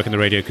couldn't really work on the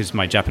radio because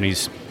my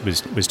Japanese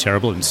was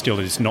terrible and still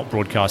is not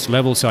broadcast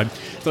level. So I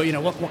thought,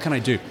 what can I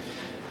do?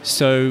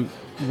 So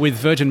with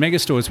Virgin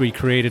Megastores, we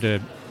created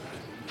a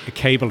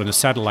cable and a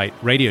satellite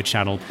radio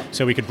channel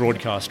so we could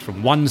broadcast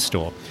from one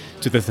store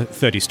to the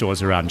 30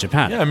 stores around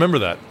Japan. Yeah, I remember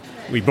that.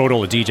 We brought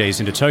all the DJs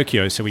into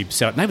Tokyo, so we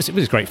set up, and it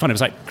was great fun. It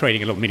was like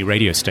creating a little mini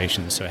radio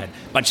station. So I had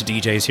a bunch of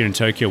DJs here in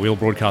Tokyo. We all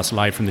broadcast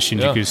live from the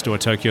Shinjuku store,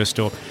 Tokyo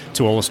store,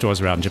 to all the stores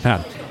around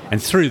Japan.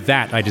 And through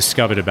that, I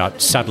discovered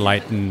about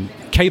satellite and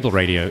cable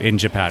radio in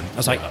Japan. I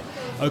was like,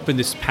 opened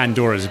this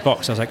Pandora's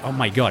box. I was like, oh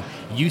my God,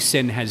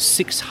 USEN has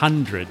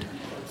 600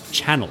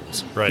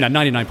 channels. Right. Now,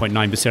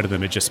 99.9% of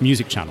them are just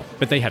music channel,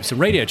 but they have some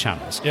radio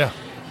channels. Yeah.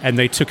 And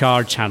they took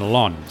our channel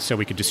on, so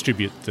we could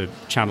distribute the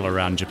channel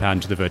around Japan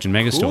to the Virgin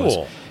Megastores.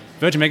 Cool.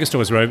 Virgin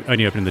Megastores were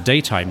only open in the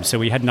daytime, so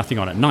we had nothing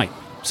on at night.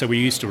 So we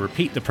used to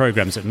repeat the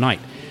programs at night.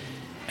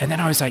 And then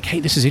I was like, hey,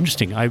 this is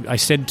interesting. I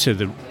said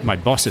to my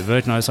boss at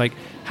Virgin, I was like,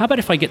 how about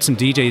if I get some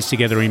DJs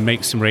together and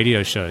make some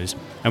radio shows,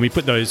 and we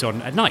put those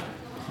on at night?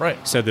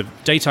 Right. So the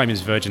daytime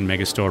is Virgin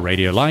Megastore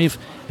Radio Live,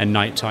 and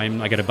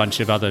nighttime I get a bunch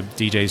of other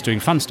DJs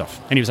doing fun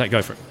stuff. And he was like,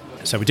 go for it.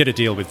 So we did a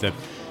deal with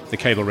the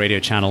cable radio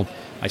channel.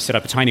 I set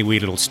up a tiny wee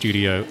little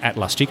studio at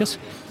Las Chicas.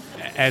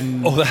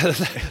 And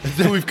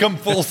we've come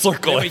full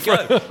circle. There we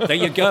go. There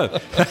you go.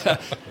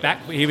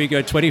 Here we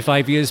go,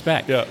 25 years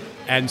back. Yeah.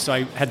 And so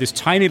I had this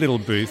tiny little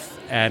booth,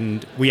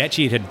 and we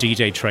actually had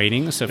DJ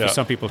training. So for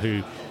some people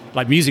who,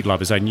 like music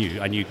lovers, I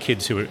knew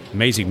kids who were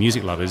amazing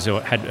music lovers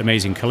or had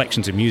amazing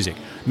collections of music,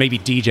 maybe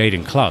DJ'd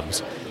in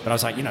clubs. But I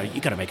was like, you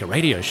got to make a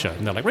radio show.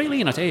 And they're like, really?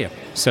 And I said, yeah.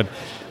 So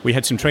we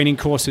had some training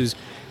courses.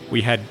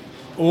 We had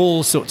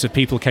all sorts of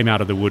people came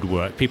out of the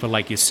woodwork. People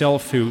like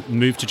yourself who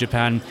moved to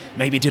Japan,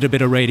 maybe did a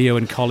bit of radio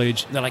in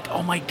college. They're like,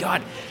 oh my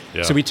God.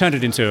 Yeah. So we turned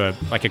it into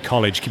a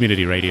college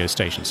community radio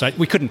station. So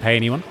we couldn't pay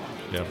anyone,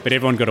 but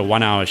everyone got a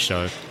 1-hour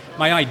show.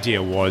 My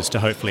idea was to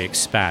hopefully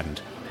expand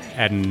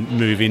and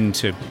move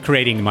into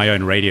creating my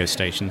own radio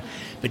station.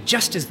 But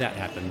just as that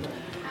happened,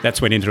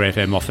 that's when Inter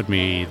FM offered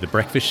me the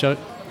breakfast show.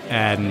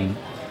 And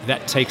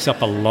that takes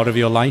up a lot of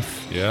your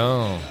life.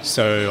 Yeah.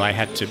 So I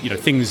had to,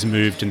 things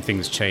moved and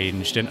things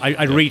changed. And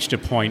I reached a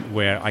point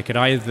where I could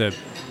either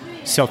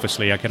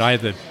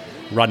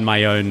run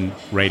my own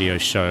radio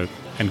show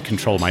and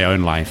control my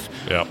own life,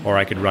 or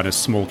I could run a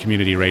small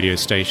community radio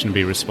station and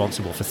be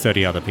responsible for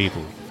 30 other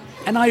people.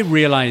 And I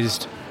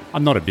realized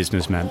I'm not a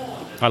businessman.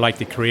 I like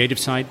the creative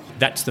side.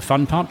 That's the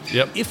fun part.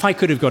 Yep. If I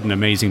could have got an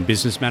amazing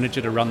business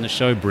manager to run the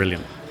show,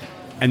 brilliant.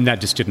 And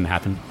that just didn't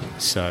happen.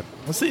 So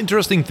that's the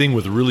interesting thing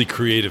with really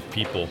creative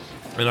people.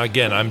 And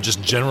again, I'm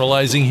just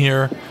generalizing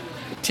here.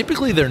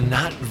 Typically, they're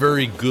not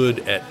very good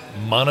at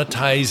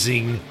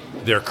monetizing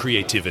their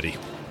creativity.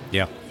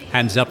 Yeah.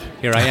 Hands up,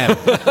 here I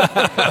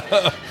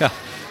am.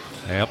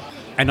 Yep.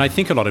 And I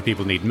think a lot of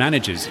people need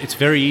managers. It's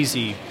very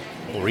easy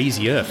or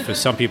easier for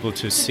some people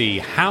to see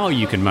how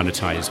you can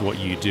monetize what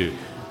you do.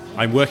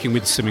 I'm working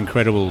with some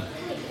incredible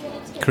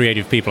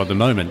creative people at the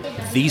moment.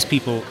 These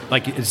people,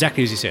 like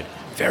exactly as you said,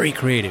 very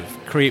creative,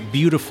 create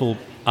beautiful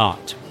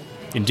art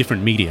in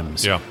different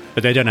mediums,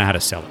 but they don't know how to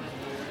sell it.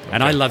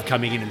 And I love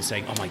coming in and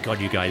saying, oh my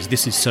God, you guys,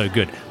 this is so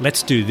good.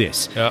 Let's do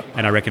this. Yeah.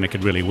 And I reckon it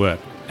could really work.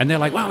 And they're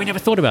like, wow, we never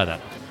thought about that.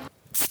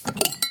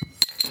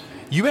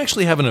 You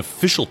actually have an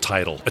official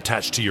title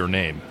attached to your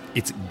name.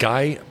 It's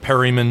Guy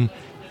Perryman,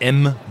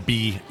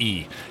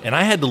 MBE. And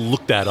I had to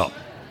look that up.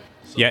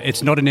 Yeah,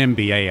 it's not an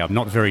MBA. I'm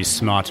not very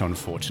smart,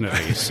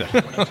 unfortunately. So.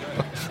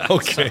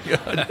 Okay.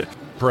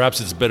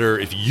 Perhaps it's better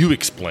if you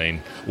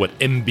explain what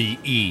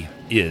MBE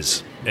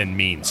is and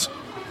means.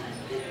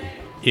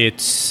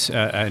 It's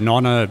an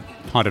honour,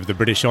 part of the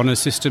British honour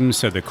system,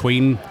 so the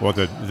Queen or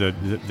the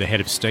head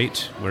of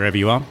state, wherever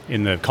you are,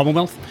 in the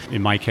Commonwealth.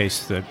 In my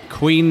case, the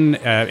Queen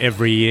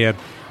every year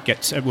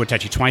gets, well, it's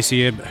actually twice a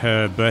year,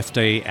 her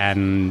birthday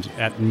and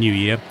at New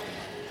Year,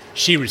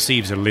 she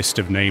receives a list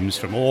of names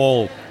from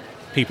all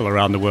people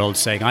around the world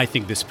saying, I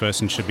think this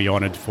person should be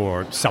honoured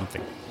for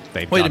something.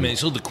 Wait a minute,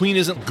 so the Queen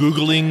isn't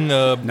Googling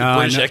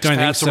British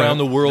expats around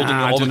the world and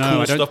all the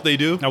cool stuff they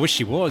do? I wish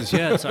she was,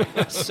 yeah.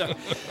 So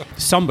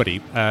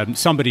somebody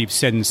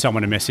sends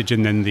someone a message,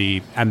 and then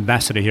the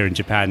ambassador here in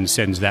Japan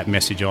sends that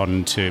message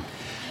on to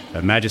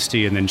Her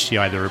Majesty, and then she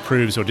either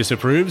approves or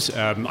disapproves.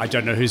 I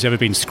don't know who's ever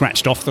been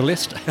scratched off the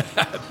list,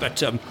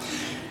 but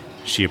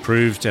she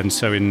approved, and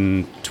so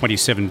in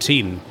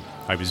 2017,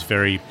 I was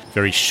very,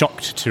 very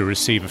shocked to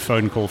receive a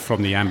phone call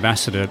from the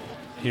ambassador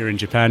here in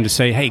Japan to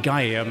say, hey,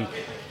 Guy,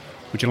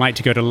 would you like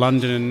to go to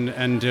London,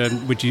 and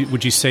would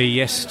you say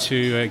yes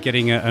to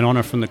getting an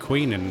honour from the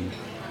Queen? And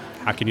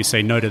how can you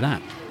say no to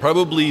that?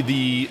 Probably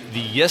the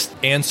yes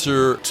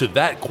answer to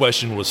that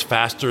question was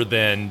faster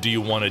than do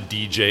you want to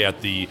DJ at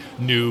the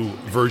new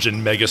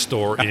Virgin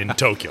Megastore in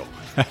Tokyo?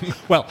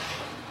 Well,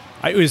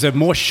 it was a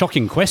more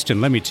shocking question,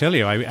 let me tell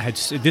you.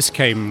 This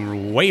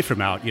came way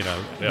from out,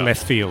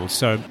 left field.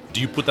 So,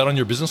 do you put that on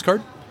your business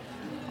card?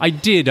 I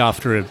did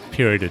after a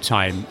period of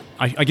time.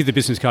 I give the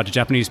business card to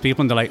Japanese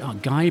people, and they're like, oh,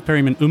 Guy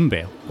Perryman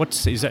Umbe.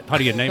 Is that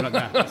part of your name like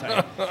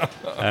that?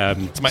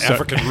 It's my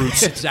African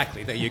roots.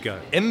 Exactly, there you go.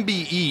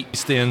 MBE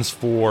stands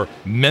for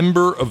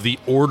Member of the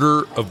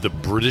Order of the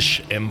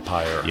British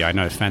Empire. Yeah, I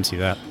know, fancy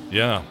that.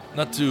 Yeah,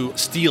 not to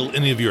steal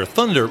any of your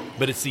thunder,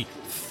 but it's the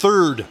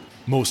third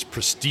most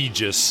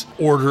prestigious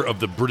Order of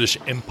the British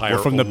Empire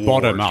from the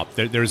award. bottom up.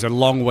 There's a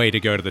long way to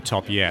go to the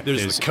top yet.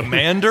 There's the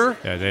commander,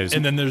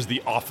 and then there's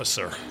the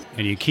officer.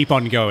 And you keep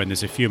on going.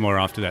 There's a few more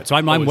after that. So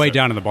I'm way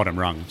down in the bottom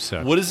rung.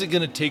 So what is it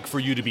going to take for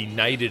you to be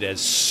knighted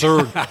as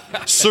Sir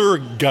Sir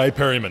Guy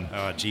Perryman?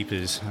 Oh,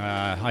 jeepers.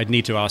 I'd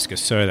need to ask a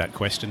sir that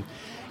question.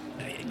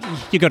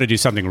 You got to do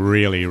something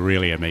really,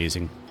 really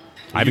amazing.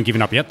 I haven't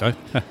given up yet, though.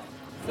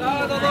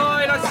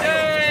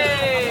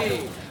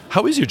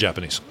 How is your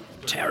Japanese?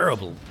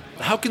 Terrible.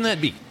 How can that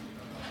be?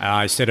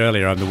 I said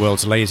earlier I'm the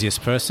world's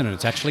laziest person, and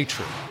it's actually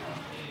true.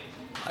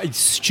 I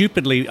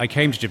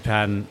came to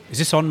Japan. Is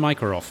this on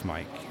mic or off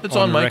mic? It's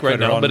on mic right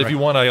now, but if you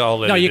want, I'll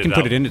let it. No, you can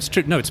put it in. It's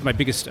true. No, it's my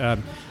biggest. I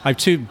have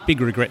two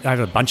big regrets. I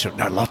have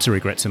lots of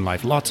regrets in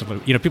life. Lots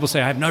of. People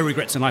say I have no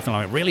regrets in life, and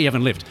I really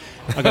haven't lived.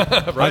 I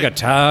got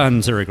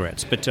tons of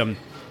regrets. But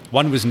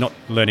one was not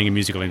learning a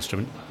musical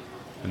instrument,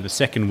 and the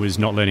second was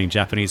not learning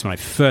Japanese when I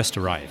first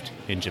arrived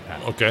in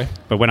Japan. Okay.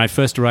 But when I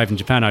first arrived in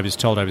Japan, I was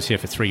told I was here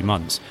for 3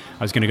 months.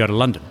 I was going to go to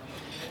London.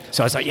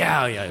 So I was like,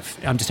 yeah,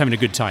 I'm just having a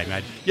good time.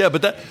 Yeah,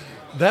 but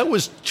that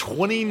was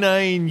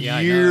 29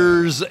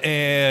 years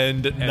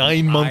and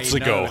 9 months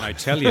ago. And I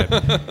tell you,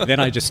 then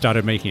I just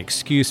started making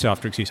excuse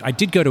after excuse. I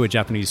did go to a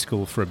Japanese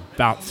school for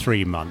about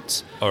 3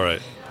 months. All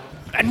right.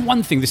 And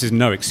one thing, this is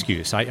no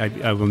excuse.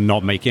 I will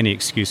not make any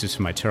excuses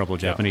for my terrible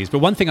Japanese. But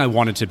one thing I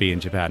wanted to be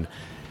in Japan,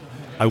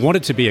 I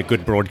wanted to be a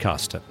good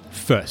broadcaster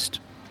first,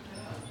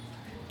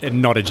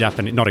 and not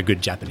a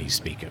good Japanese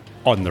speaker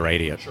on the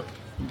radio. Sure.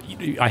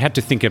 I had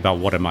to think about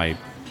what am I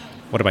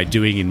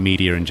doing in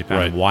media in Japan?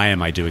 Right. Why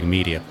am I doing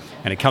media?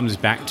 And it comes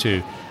back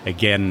to,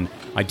 again,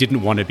 I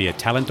didn't want to be a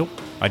talento.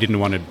 I didn't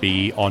want to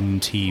be on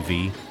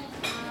TV.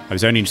 I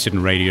was only interested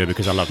in radio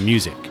because I love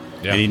music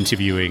and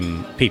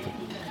interviewing people.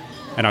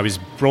 And I was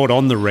brought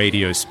on the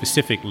radio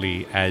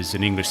specifically as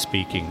an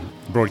English-speaking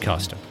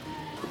broadcaster.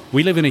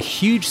 We live in a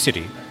huge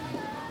city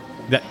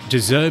that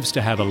deserves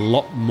to have a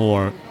lot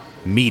more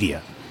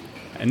media.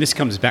 And this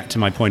comes back to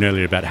my point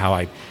earlier about how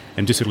I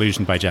am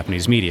disillusioned by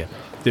Japanese media.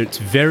 There's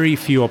very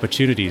few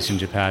opportunities in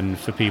Japan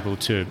for people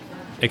to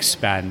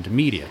expand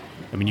media.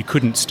 I mean, you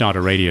couldn't start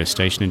a radio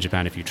station in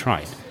Japan if you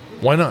tried.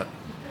 Why not?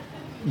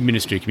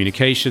 Ministry of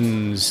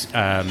Communications,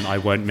 I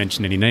won't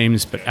mention any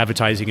names, but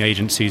advertising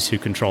agencies who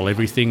control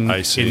everything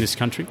in this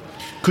country.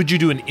 Could you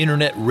do an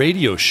internet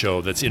radio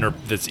show that's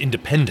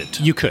independent?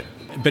 You could,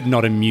 but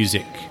not a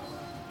music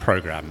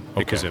program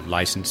because of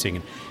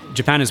licensing.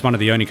 Japan is one of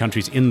the only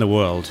countries in the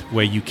world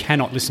where you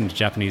cannot listen to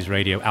Japanese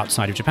radio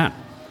outside of Japan.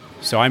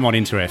 So I'm on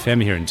Inter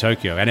FM here in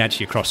Tokyo and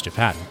actually across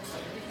Japan.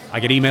 I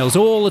get emails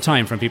all the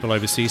time from people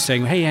overseas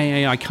saying,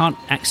 hey, I can't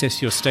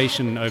access your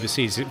station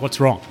overseas. What's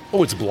wrong?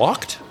 Oh, it's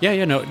blocked?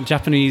 Yeah, no.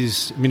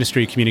 Japanese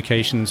Ministry of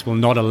Communications will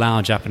not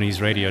allow Japanese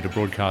radio to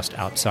broadcast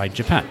outside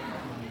Japan.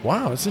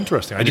 Wow, that's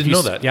interesting. I didn't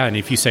know that. Yeah, and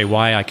if you say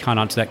why, I can't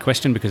answer that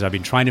question because I've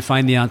been trying to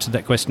find the answer to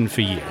that question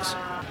for years.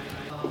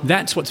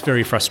 That's what's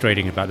very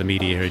frustrating about the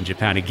media here in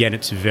Japan. Again,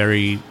 it's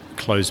very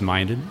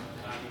close-minded.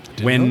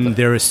 When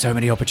there are so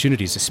many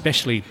opportunities,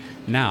 especially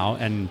now,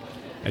 and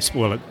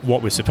well,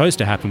 what was supposed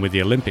to happen with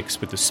the Olympics,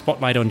 with the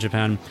spotlight on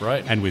Japan,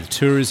 right, and with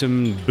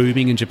tourism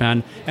booming in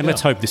Japan, and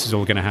let's hope this is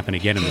all going to happen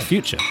again in the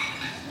future.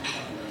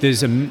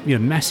 There's a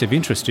massive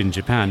interest in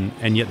Japan,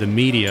 and yet the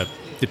media,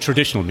 the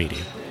traditional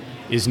media,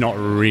 is not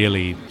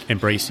really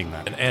embracing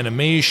that. And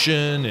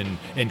animation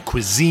and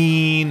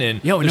cuisine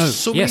and there's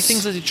so many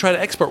things that they try to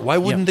export. Why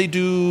wouldn't they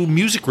do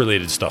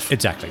music-related stuff?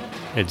 Exactly.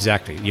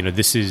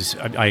 This is,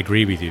 I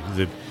agree with you.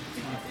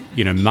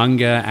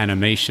 Manga,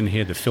 animation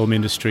here, the film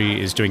industry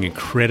is doing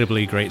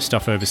incredibly great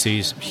stuff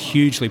overseas.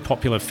 Hugely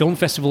popular film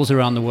festivals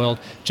around the world,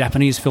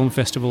 Japanese film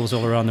festivals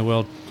all around the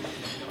world.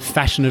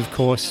 Fashion, of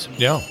course.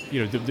 Yeah.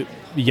 The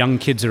young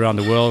kids around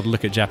the world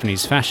look at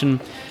Japanese fashion.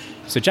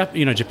 So,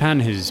 Japan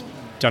has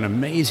done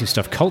amazing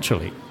stuff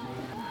culturally.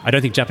 I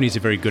don't think Japanese are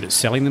very good at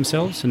selling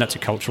themselves, and that's a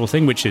cultural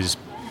thing, which is,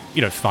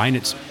 fine.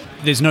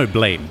 There's no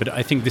blame, but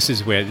I think this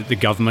is where the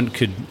government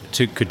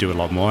could do a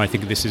lot more. I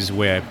think this is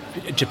where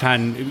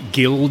Japan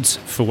guilds,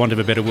 for want of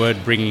a better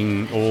word,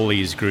 bringing all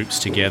these groups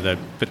together,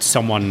 but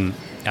someone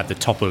at the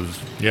top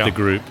of the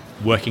group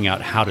working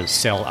out how to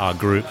sell our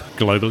group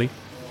globally.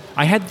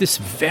 I had this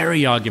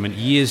very argument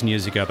years and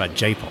years ago about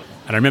J-pop.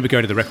 And I remember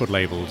going to the record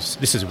labels.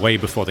 This is way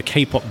before the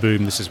K-pop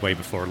boom. This is way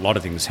before a lot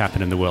of things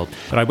happened in the world.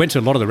 But I went to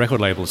a lot of the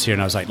record labels here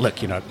and I was like,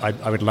 look,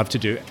 I would love to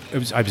do...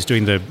 I was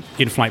doing the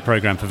in-flight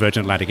program for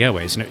Virgin Atlantic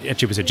Airways, and it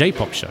actually was a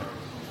J-pop show.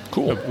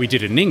 Cool. But we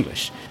did it in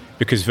English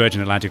because Virgin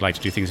Atlantic like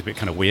to do things a bit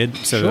kind of weird.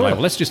 So they're like,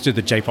 well, let's just do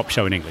the J-pop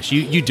show in English.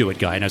 You do it,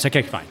 guy. And I was like,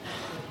 okay, fine.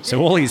 So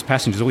all these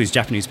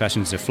Japanese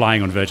passengers are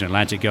flying on Virgin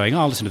Atlantic going, oh,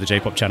 I'll listen to the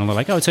J-pop channel. They're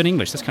like, oh, it's in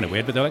English. That's kind of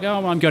weird. But they're like, oh,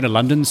 well, I'm going to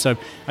London, so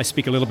I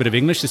speak a little bit of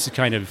English. This is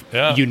kind of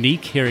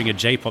unique, hearing a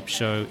J-pop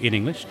show in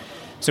English.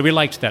 So we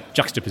liked that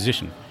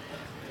juxtaposition.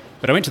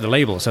 But I went to the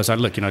labels. I was like,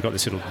 look, I've got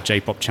this little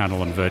J-pop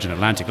channel on Virgin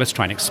Atlantic. Let's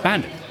try and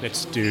expand it.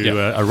 Let's do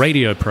a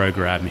radio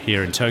program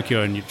here in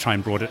Tokyo and you try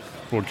and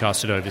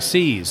broadcast it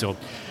overseas. Or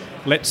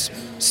let's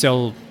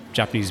sell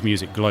Japanese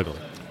music globally.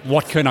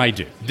 What can I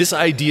do? This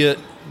idea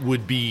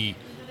would be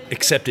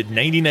accepted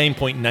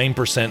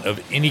 99.9%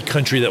 of any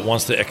country that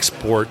wants to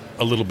export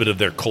a little bit of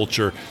their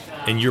culture,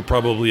 and you're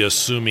probably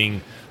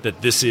assuming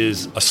that this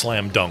is a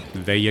slam dunk.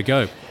 There you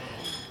go.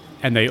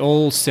 And they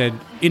all said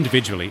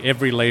individually,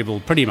 every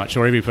label pretty much,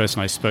 or every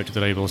person I spoke to the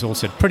labels all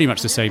said pretty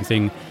much the same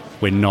thing: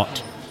 we're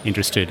not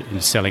interested in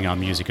selling our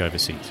music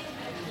overseas.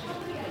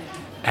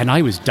 And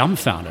I was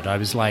dumbfounded. I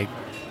was like,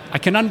 I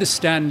can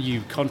understand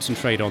you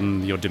concentrate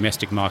on your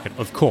domestic market,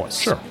 of course.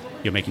 Sure.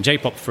 You're making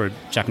J-pop for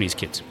Japanese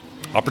kids.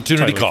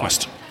 Opportunity Totally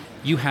cost. fine.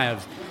 You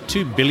have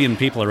 2 billion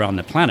people around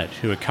the planet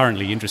who are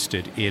currently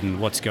interested in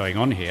what's going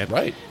on here.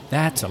 Right.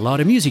 That's a lot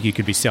of music you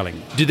could be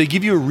selling. Did they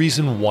give you a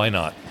reason why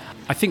not?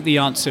 I think the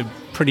answer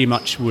pretty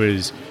much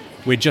was,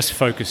 we're just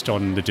focused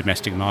on the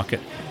domestic market.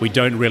 We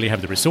don't really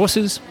have the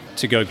resources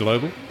to go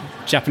global.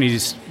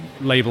 Japanese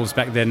labels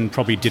back then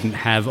probably didn't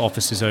have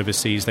offices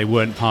overseas. They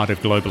weren't part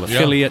of global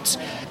affiliates.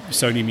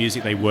 Sony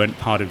Music, they weren't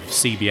part of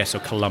CBS or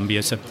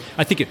Columbia. So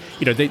I think,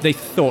 they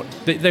thought,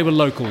 they were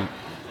local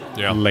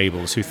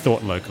labels who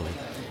thought locally.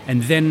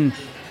 And then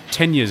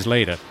 10 years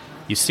later,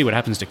 you see what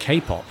happens to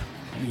K-pop.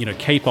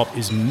 K-pop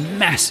is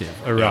massive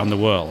around the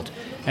world.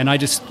 And I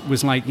just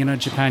was like,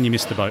 Japan, you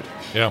missed the boat.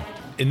 Yeah.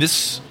 In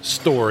this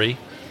story,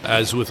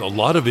 as with a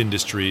lot of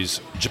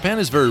industries, Japan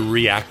is very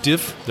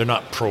reactive. They're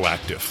not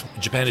proactive.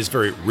 Japan is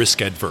very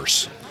risk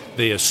adverse.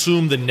 They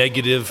assume the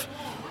negative,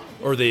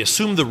 or they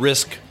assume the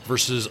risk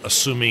versus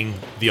assuming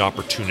the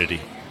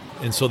opportunity.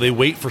 And so they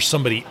wait for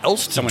somebody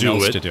else to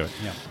do it.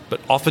 Yeah.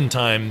 But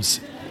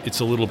oftentimes it's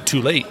a little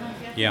too late.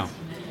 Yeah.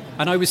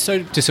 And I was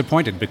so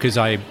disappointed because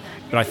I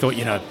thought,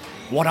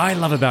 what I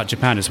love about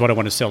Japan is what I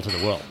want to sell to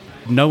the world.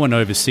 No one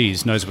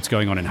overseas knows what's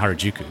going on in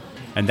Harajuku.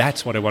 And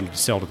that's what I wanted to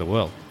sell to the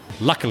world.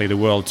 Luckily, the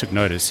world took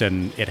notice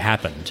and it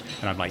happened.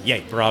 And I'm like,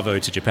 yay, bravo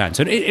to Japan.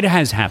 So it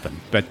has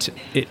happened, but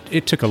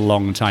it took a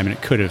long time and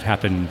it could have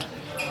happened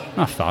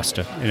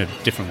faster in a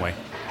different way.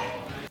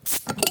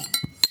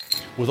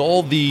 With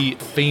all the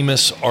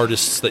famous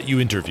artists that you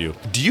interview,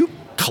 do you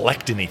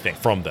collect anything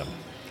from them?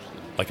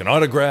 Like an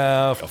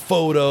autograph, a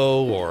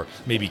photo, or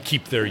maybe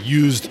keep their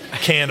used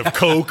can of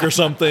Coke or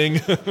something?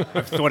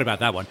 I've thought about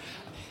that one.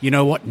 You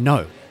know what?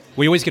 No.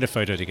 We always get a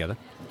photo together.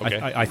 Okay.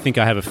 I think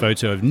I have a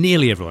photo of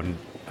nearly everyone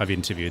I've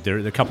interviewed. There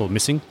are a couple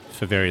missing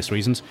for various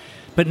reasons.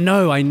 But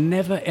no, I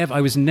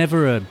was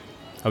never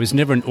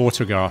an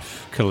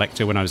autograph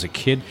collector when I was a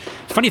kid.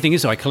 Funny thing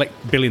is, though, I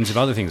collect billions of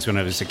other things. When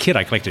I was a kid,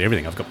 I collected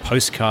everything. I've got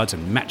postcards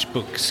and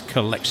matchbooks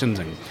collections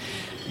and,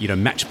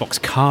 Matchbox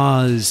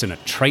cars and a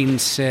train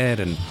set.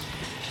 And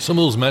Some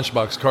of those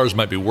Matchbox cars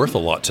might be worth a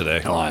lot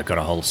today. Oh, I've got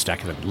a whole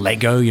stack of them.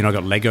 Lego, I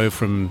got Lego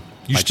from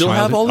You my still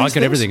childhood. have all these I got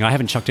things? everything. I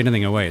haven't chucked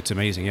anything away. It's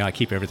amazing. Yeah, I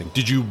keep everything.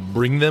 Did you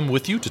bring them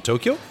with you to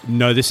Tokyo?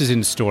 No, this is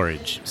in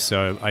storage.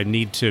 So I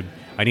need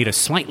a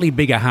slightly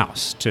bigger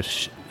house to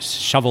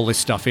shovel this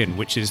stuff in,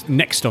 which is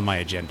next on my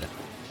agenda.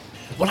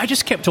 Well, I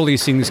just kept all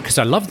these things because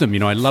I loved them.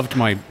 I loved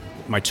my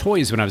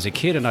toys when I was a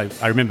kid, and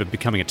I remember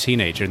becoming a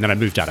teenager, and then I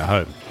moved out of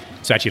home.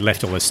 So I actually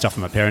left all this stuff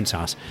in my parents'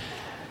 house.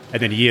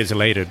 And then years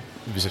later,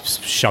 it was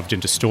shoved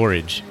into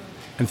storage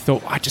and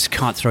thought, I just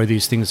can't throw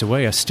these things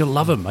away. I still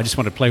love them. I just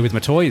want to play with my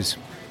toys.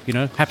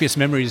 Happiest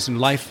memories in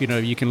life,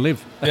 you can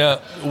live. Yeah.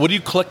 What do you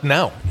collect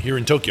now here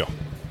in Tokyo?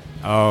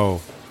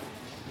 Oh,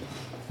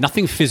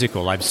 nothing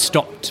physical. I've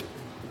stopped.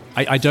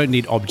 I don't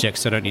need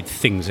objects. I don't need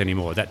things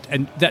anymore.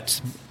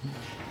 That's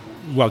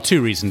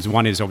two reasons.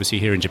 One is obviously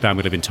here in Japan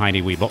we live in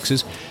tiny wee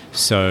boxes,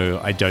 so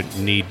I don't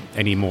need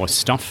any more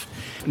stuff.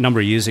 A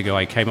number of years ago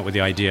I came up with the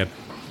idea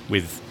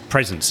with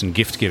presents and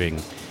gift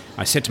giving.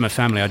 I said to my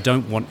family, I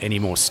don't want any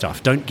more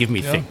stuff. Don't give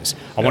me things.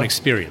 I want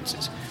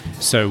experiences.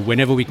 So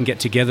whenever we can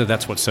get together,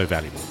 that's what's so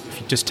valuable.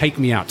 If you just take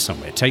me out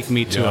somewhere, take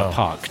me to a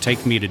park,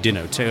 take me to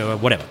dinner, to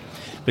whatever.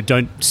 But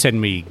don't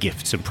send me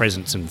gifts and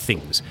presents and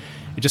things.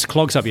 It just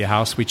clogs up your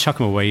house. We chuck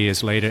them away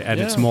years later, and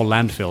it's more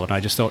landfill. And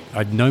I just thought,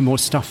 I'd no more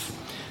stuff.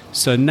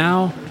 So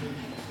now,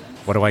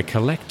 what do I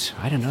collect?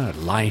 I don't know.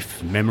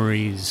 Life,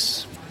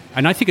 memories.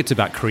 And I think it's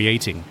about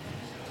creating.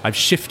 I've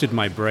shifted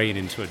my brain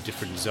into a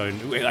different zone.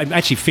 I'm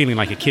actually feeling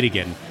like a kid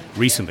again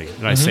recently.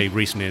 And I say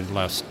recently in the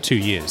last 2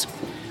 years,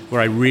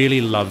 where I really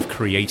love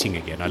creating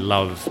again. I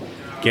love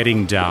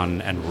getting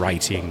down and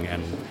writing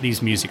and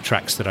these music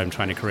tracks that I'm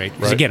trying to create.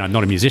 Because again, I'm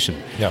not a musician,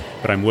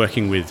 but I'm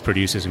working with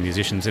producers and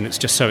musicians, and it's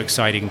just so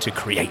exciting to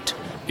create.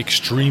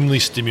 Extremely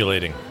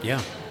stimulating.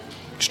 Yeah.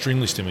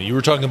 Extremely stimulating. You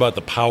were talking about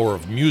the power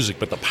of music,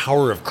 but the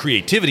power of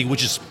creativity,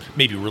 which is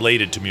maybe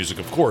related to music,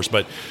 of course.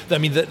 But I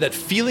mean, that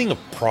feeling of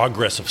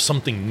progress, of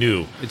something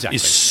new,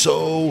 is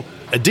so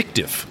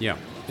addictive. Yeah,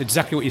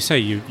 exactly what you say.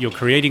 You're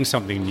creating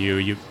something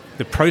new.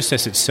 The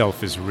process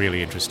itself is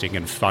really interesting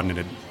and fun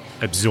and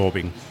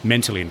absorbing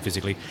mentally and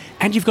physically.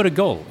 And you've got a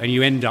goal, and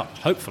you end up,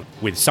 hopefully,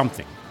 with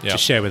something to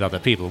share with other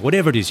people.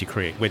 Whatever it is you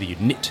create, whether you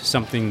knit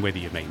something, whether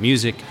you make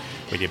music,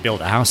 whether you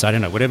build a house, I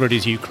don't know, whatever it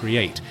is you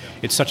create,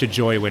 it's such a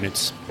joy when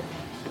it's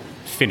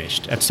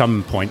finished at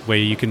some point where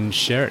you can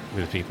share it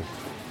with people.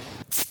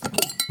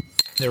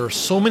 There are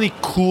so many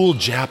cool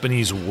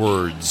Japanese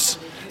words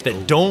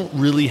that don't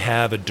really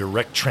have a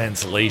direct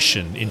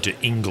translation into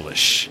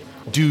English.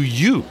 Do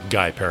you,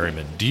 Guy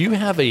Perryman, do you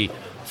have a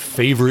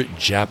favorite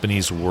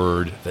Japanese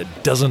word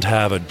that doesn't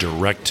have a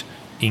direct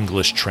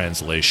English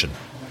translation?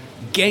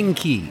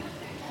 Genki.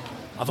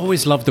 I've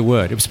always loved the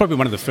word. It was probably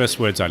one of the first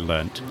words I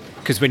learned.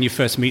 Because when you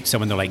first meet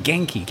someone, they're like,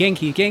 Genki,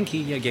 Genki,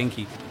 Genki, yeah,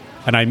 Genki.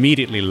 And I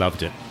immediately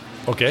loved it.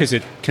 Okay. Because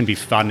it can be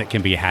fun, it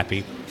can be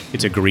happy.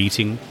 It's a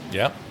greeting.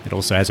 Yeah. It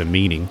also has a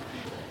meaning.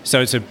 So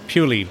it's a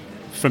purely,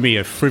 for me,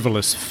 a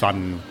frivolous,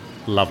 fun,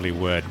 lovely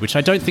word, which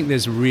I don't think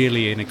there's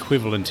really an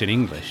equivalent in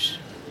English.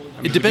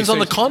 I mean, it depends on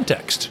the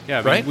context,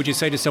 right? Would you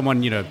say to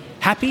someone,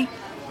 happy?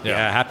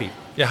 Yeah, happy.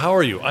 Yeah, how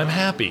are you? I'm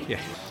happy.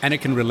 Yeah. And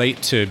it can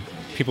relate to,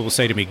 people will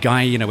say to me,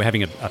 Guy, we're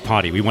having a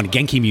party. We want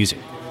Genki music.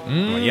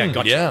 Like, yeah,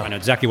 gotcha. Yeah. I know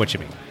exactly what you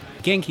mean.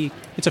 Genki,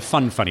 it's a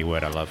fun, funny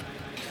word I love.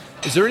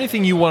 Is there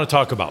anything you want to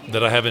talk about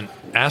that I haven't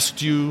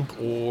asked you,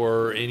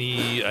 or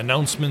any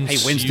announcements?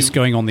 Hey, when's this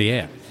going on the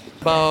air?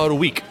 About a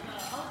week.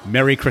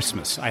 Merry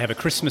Christmas. I have a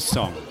Christmas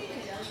song.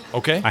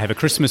 Okay. I have a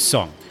Christmas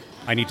song.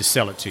 I need to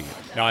sell it to you.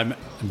 Now, I'm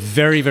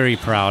very, very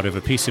proud of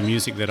a piece of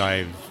music that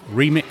I've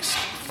remixed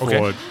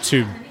for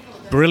two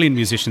brilliant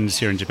musicians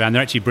here in Japan.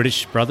 They're actually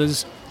British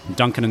brothers,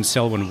 Duncan and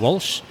Selwyn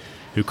Walsh,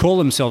 who call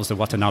themselves the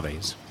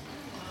Watanabes.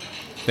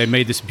 They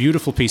made this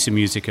beautiful piece of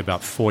music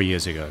about 4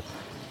 years ago,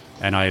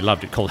 and I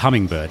loved it, called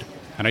Hummingbird.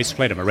 And I used to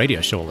play it on a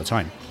radio show all the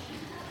time.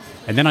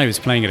 And then I was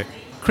playing it at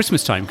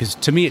Christmas time, because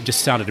to me it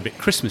just sounded a bit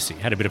Christmassy,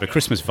 had a bit of a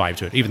Christmas vibe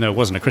to it, even though it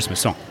wasn't a Christmas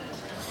song.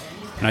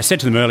 And I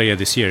said to them earlier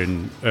this year,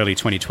 in early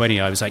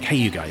 2020, I was like, hey,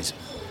 you guys,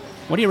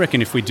 what do you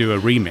reckon if we do a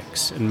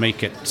remix and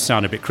make it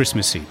sound a bit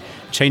Christmassy?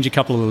 Change a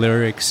couple of the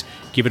lyrics,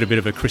 give it a bit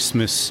of a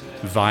Christmas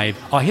vibe.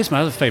 Oh, here's my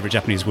other favorite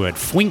Japanese word,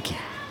 fuinki.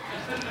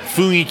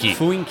 Fuinki.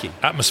 Fuinki.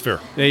 Atmosphere.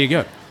 There you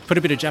go. Put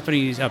a bit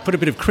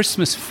of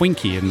Christmas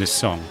fuinki in this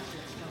song.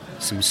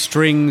 Some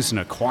strings and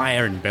a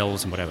choir and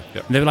bells and whatever.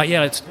 Yep. And they were like,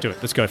 yeah, let's do it.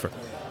 Let's go for it.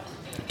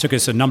 It took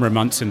us a number of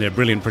months, and their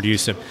brilliant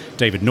producer,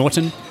 David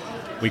Norton.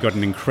 We got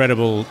an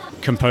incredible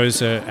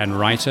composer and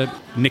writer,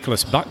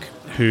 Nicholas Buck,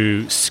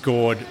 who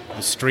scored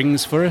the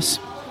strings for us.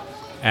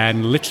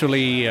 And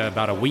literally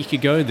about a week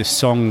ago, this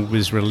song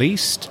was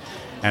released.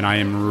 And I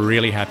am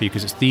really happy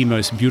because it's the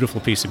most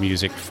beautiful piece of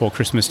music for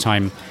Christmas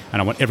time.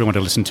 And I want everyone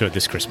to listen to it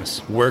this Christmas.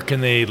 Where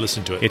can they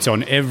listen to it? It's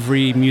on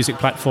every music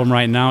platform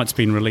right now. It's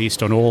been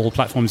released on all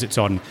platforms. It's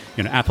on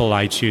Apple,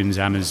 iTunes,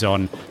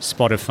 Amazon,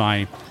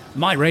 Spotify.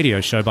 My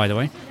radio show, by the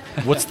way.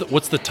 What's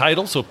the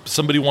title? So if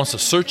somebody wants to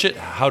search it,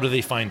 how do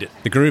they find it?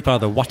 The group are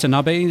the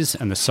Watanabes,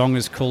 and the song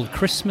is called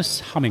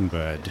Christmas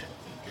Hummingbird.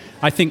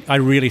 I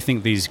really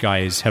think these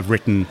guys have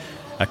written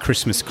a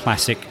Christmas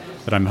classic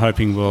that I'm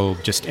hoping will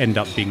just end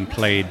up being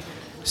played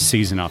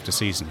season after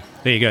season.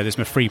 There you go, there's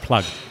my free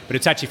plug. But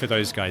it's actually for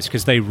those guys,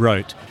 because they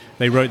wrote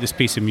this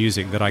piece of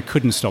music that I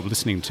couldn't stop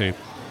listening to.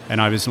 And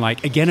I was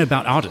like, again,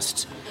 about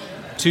artists.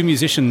 Two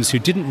musicians who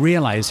didn't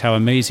realize how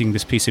amazing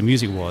this piece of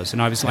music was.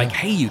 And I was like,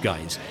 hey, you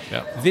guys,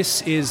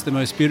 this is the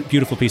most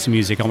beautiful piece of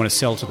music I want to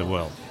sell to the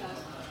world.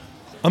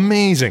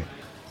 Amazing.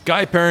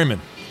 Guy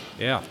Perryman.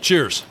 Yeah.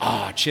 Cheers.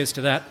 Cheers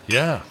to that.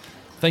 Yeah.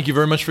 Thank you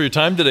very much for your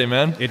time today,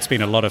 man. It's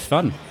been a lot of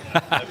fun.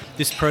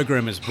 This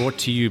program is brought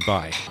to you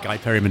by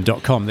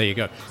GuyPerryman.com. There you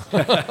go.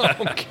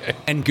 Okay.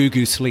 And Goo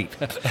Goo Sleep.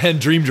 And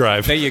Dream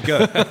Drive. There you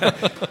go.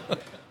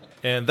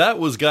 And that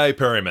was Guy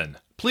Perryman.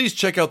 Please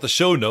check out the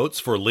show notes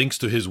for links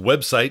to his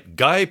website,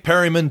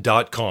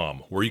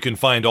 GuyPerryman.com, where you can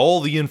find all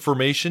the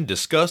information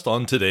discussed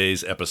on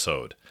today's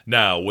episode.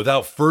 Now,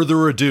 without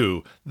further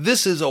ado,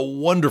 this is a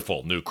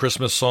wonderful new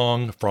Christmas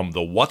song from the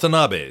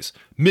Watanabes,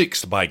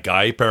 mixed by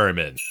Guy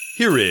Perryman.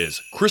 Here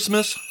is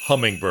Christmas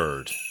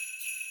Hummingbird.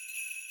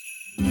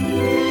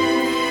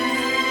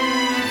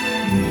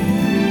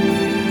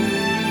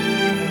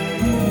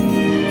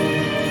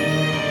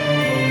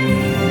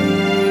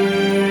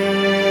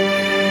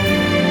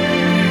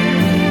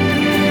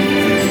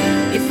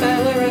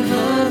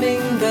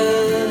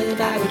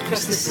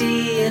 Across the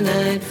sea and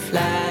I'd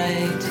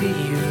fly to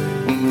you.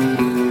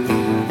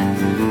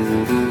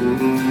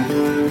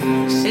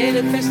 Sail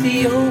across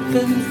the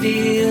open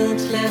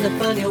fields, land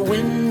upon your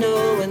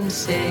window and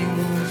sing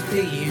for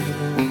you.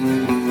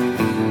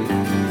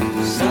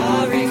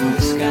 Soaring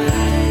the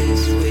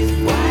skies with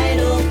wide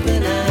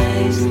open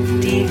eyes,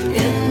 deep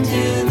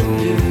into the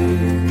blue.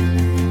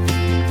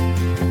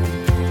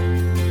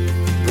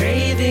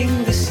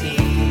 Braving the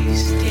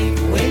seas, take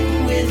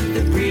wing with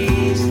the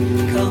breeze,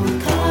 come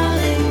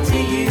calling to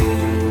you.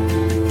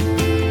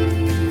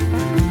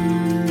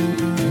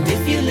 And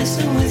if you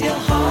listen with your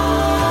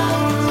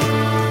heart,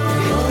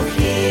 you'll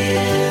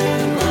hear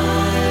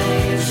my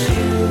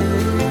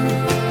tune.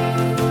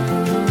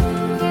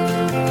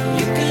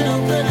 You can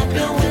open up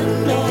your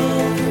window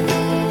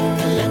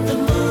and let the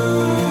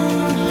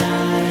moonlight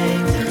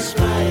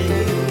inspire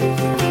you.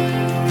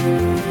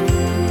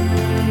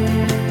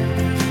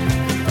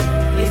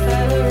 If I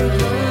were a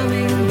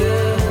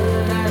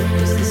hummingbird, I'd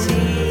cross the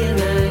sea and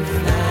I'd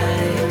fly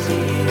to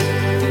you.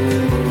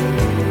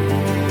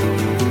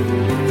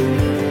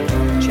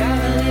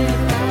 Traveling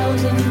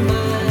 1,000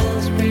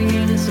 miles,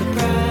 bringing a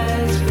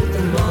surprise with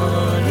the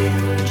morning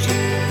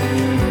dew.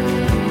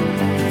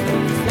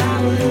 From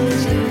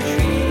flowers and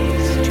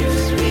trees to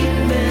sweet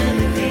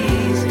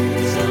melodies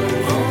sung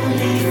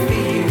only for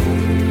you.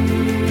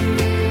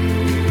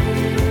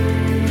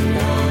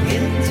 Long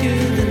into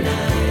the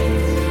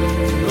night,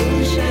 the moon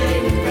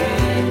shining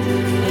bright,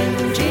 and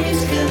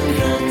dreams can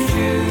come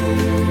true.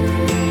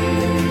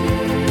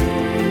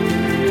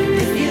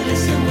 If you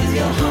listen with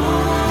your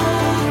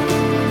heart,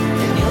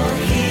 then you'll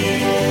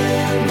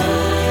hear my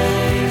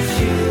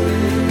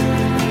tune.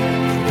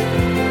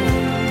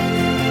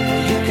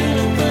 You can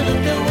open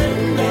up your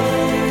window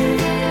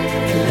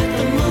and let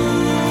the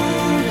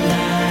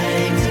moonlight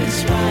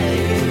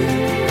inspire you.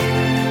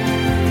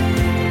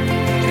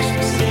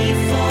 Christmas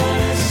Eve, fall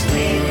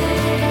asleep.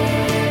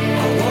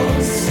 I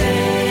won't say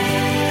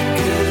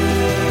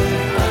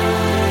goodbye.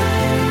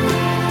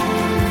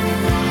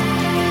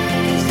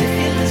 'Cause if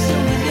you listen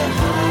with your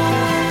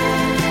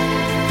heart,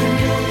 then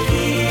you'll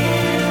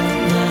hear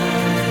my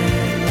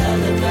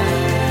lullaby.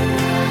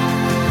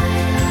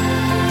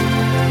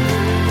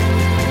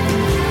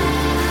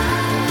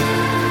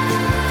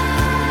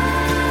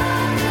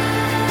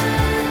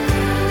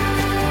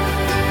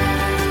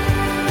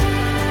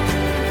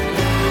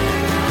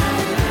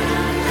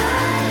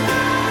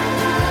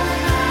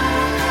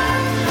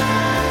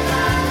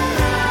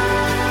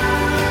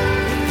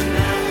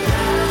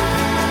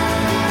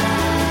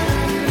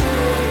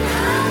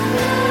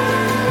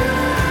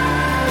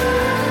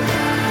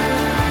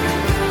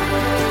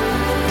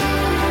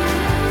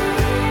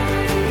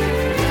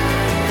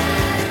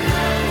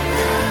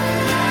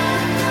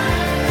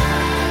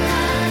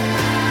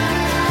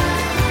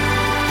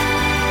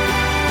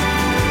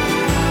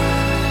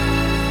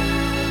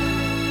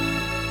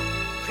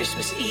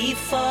 Christmas Eve,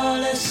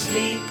 fall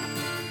asleep.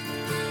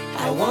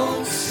 I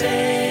won't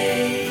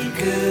say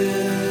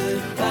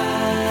goodbye.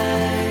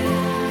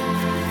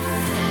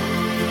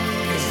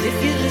 'Cause if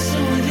you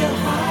listen with your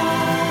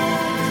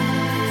heart,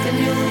 then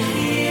you'll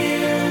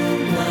hear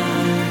my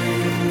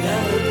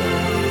lullaby.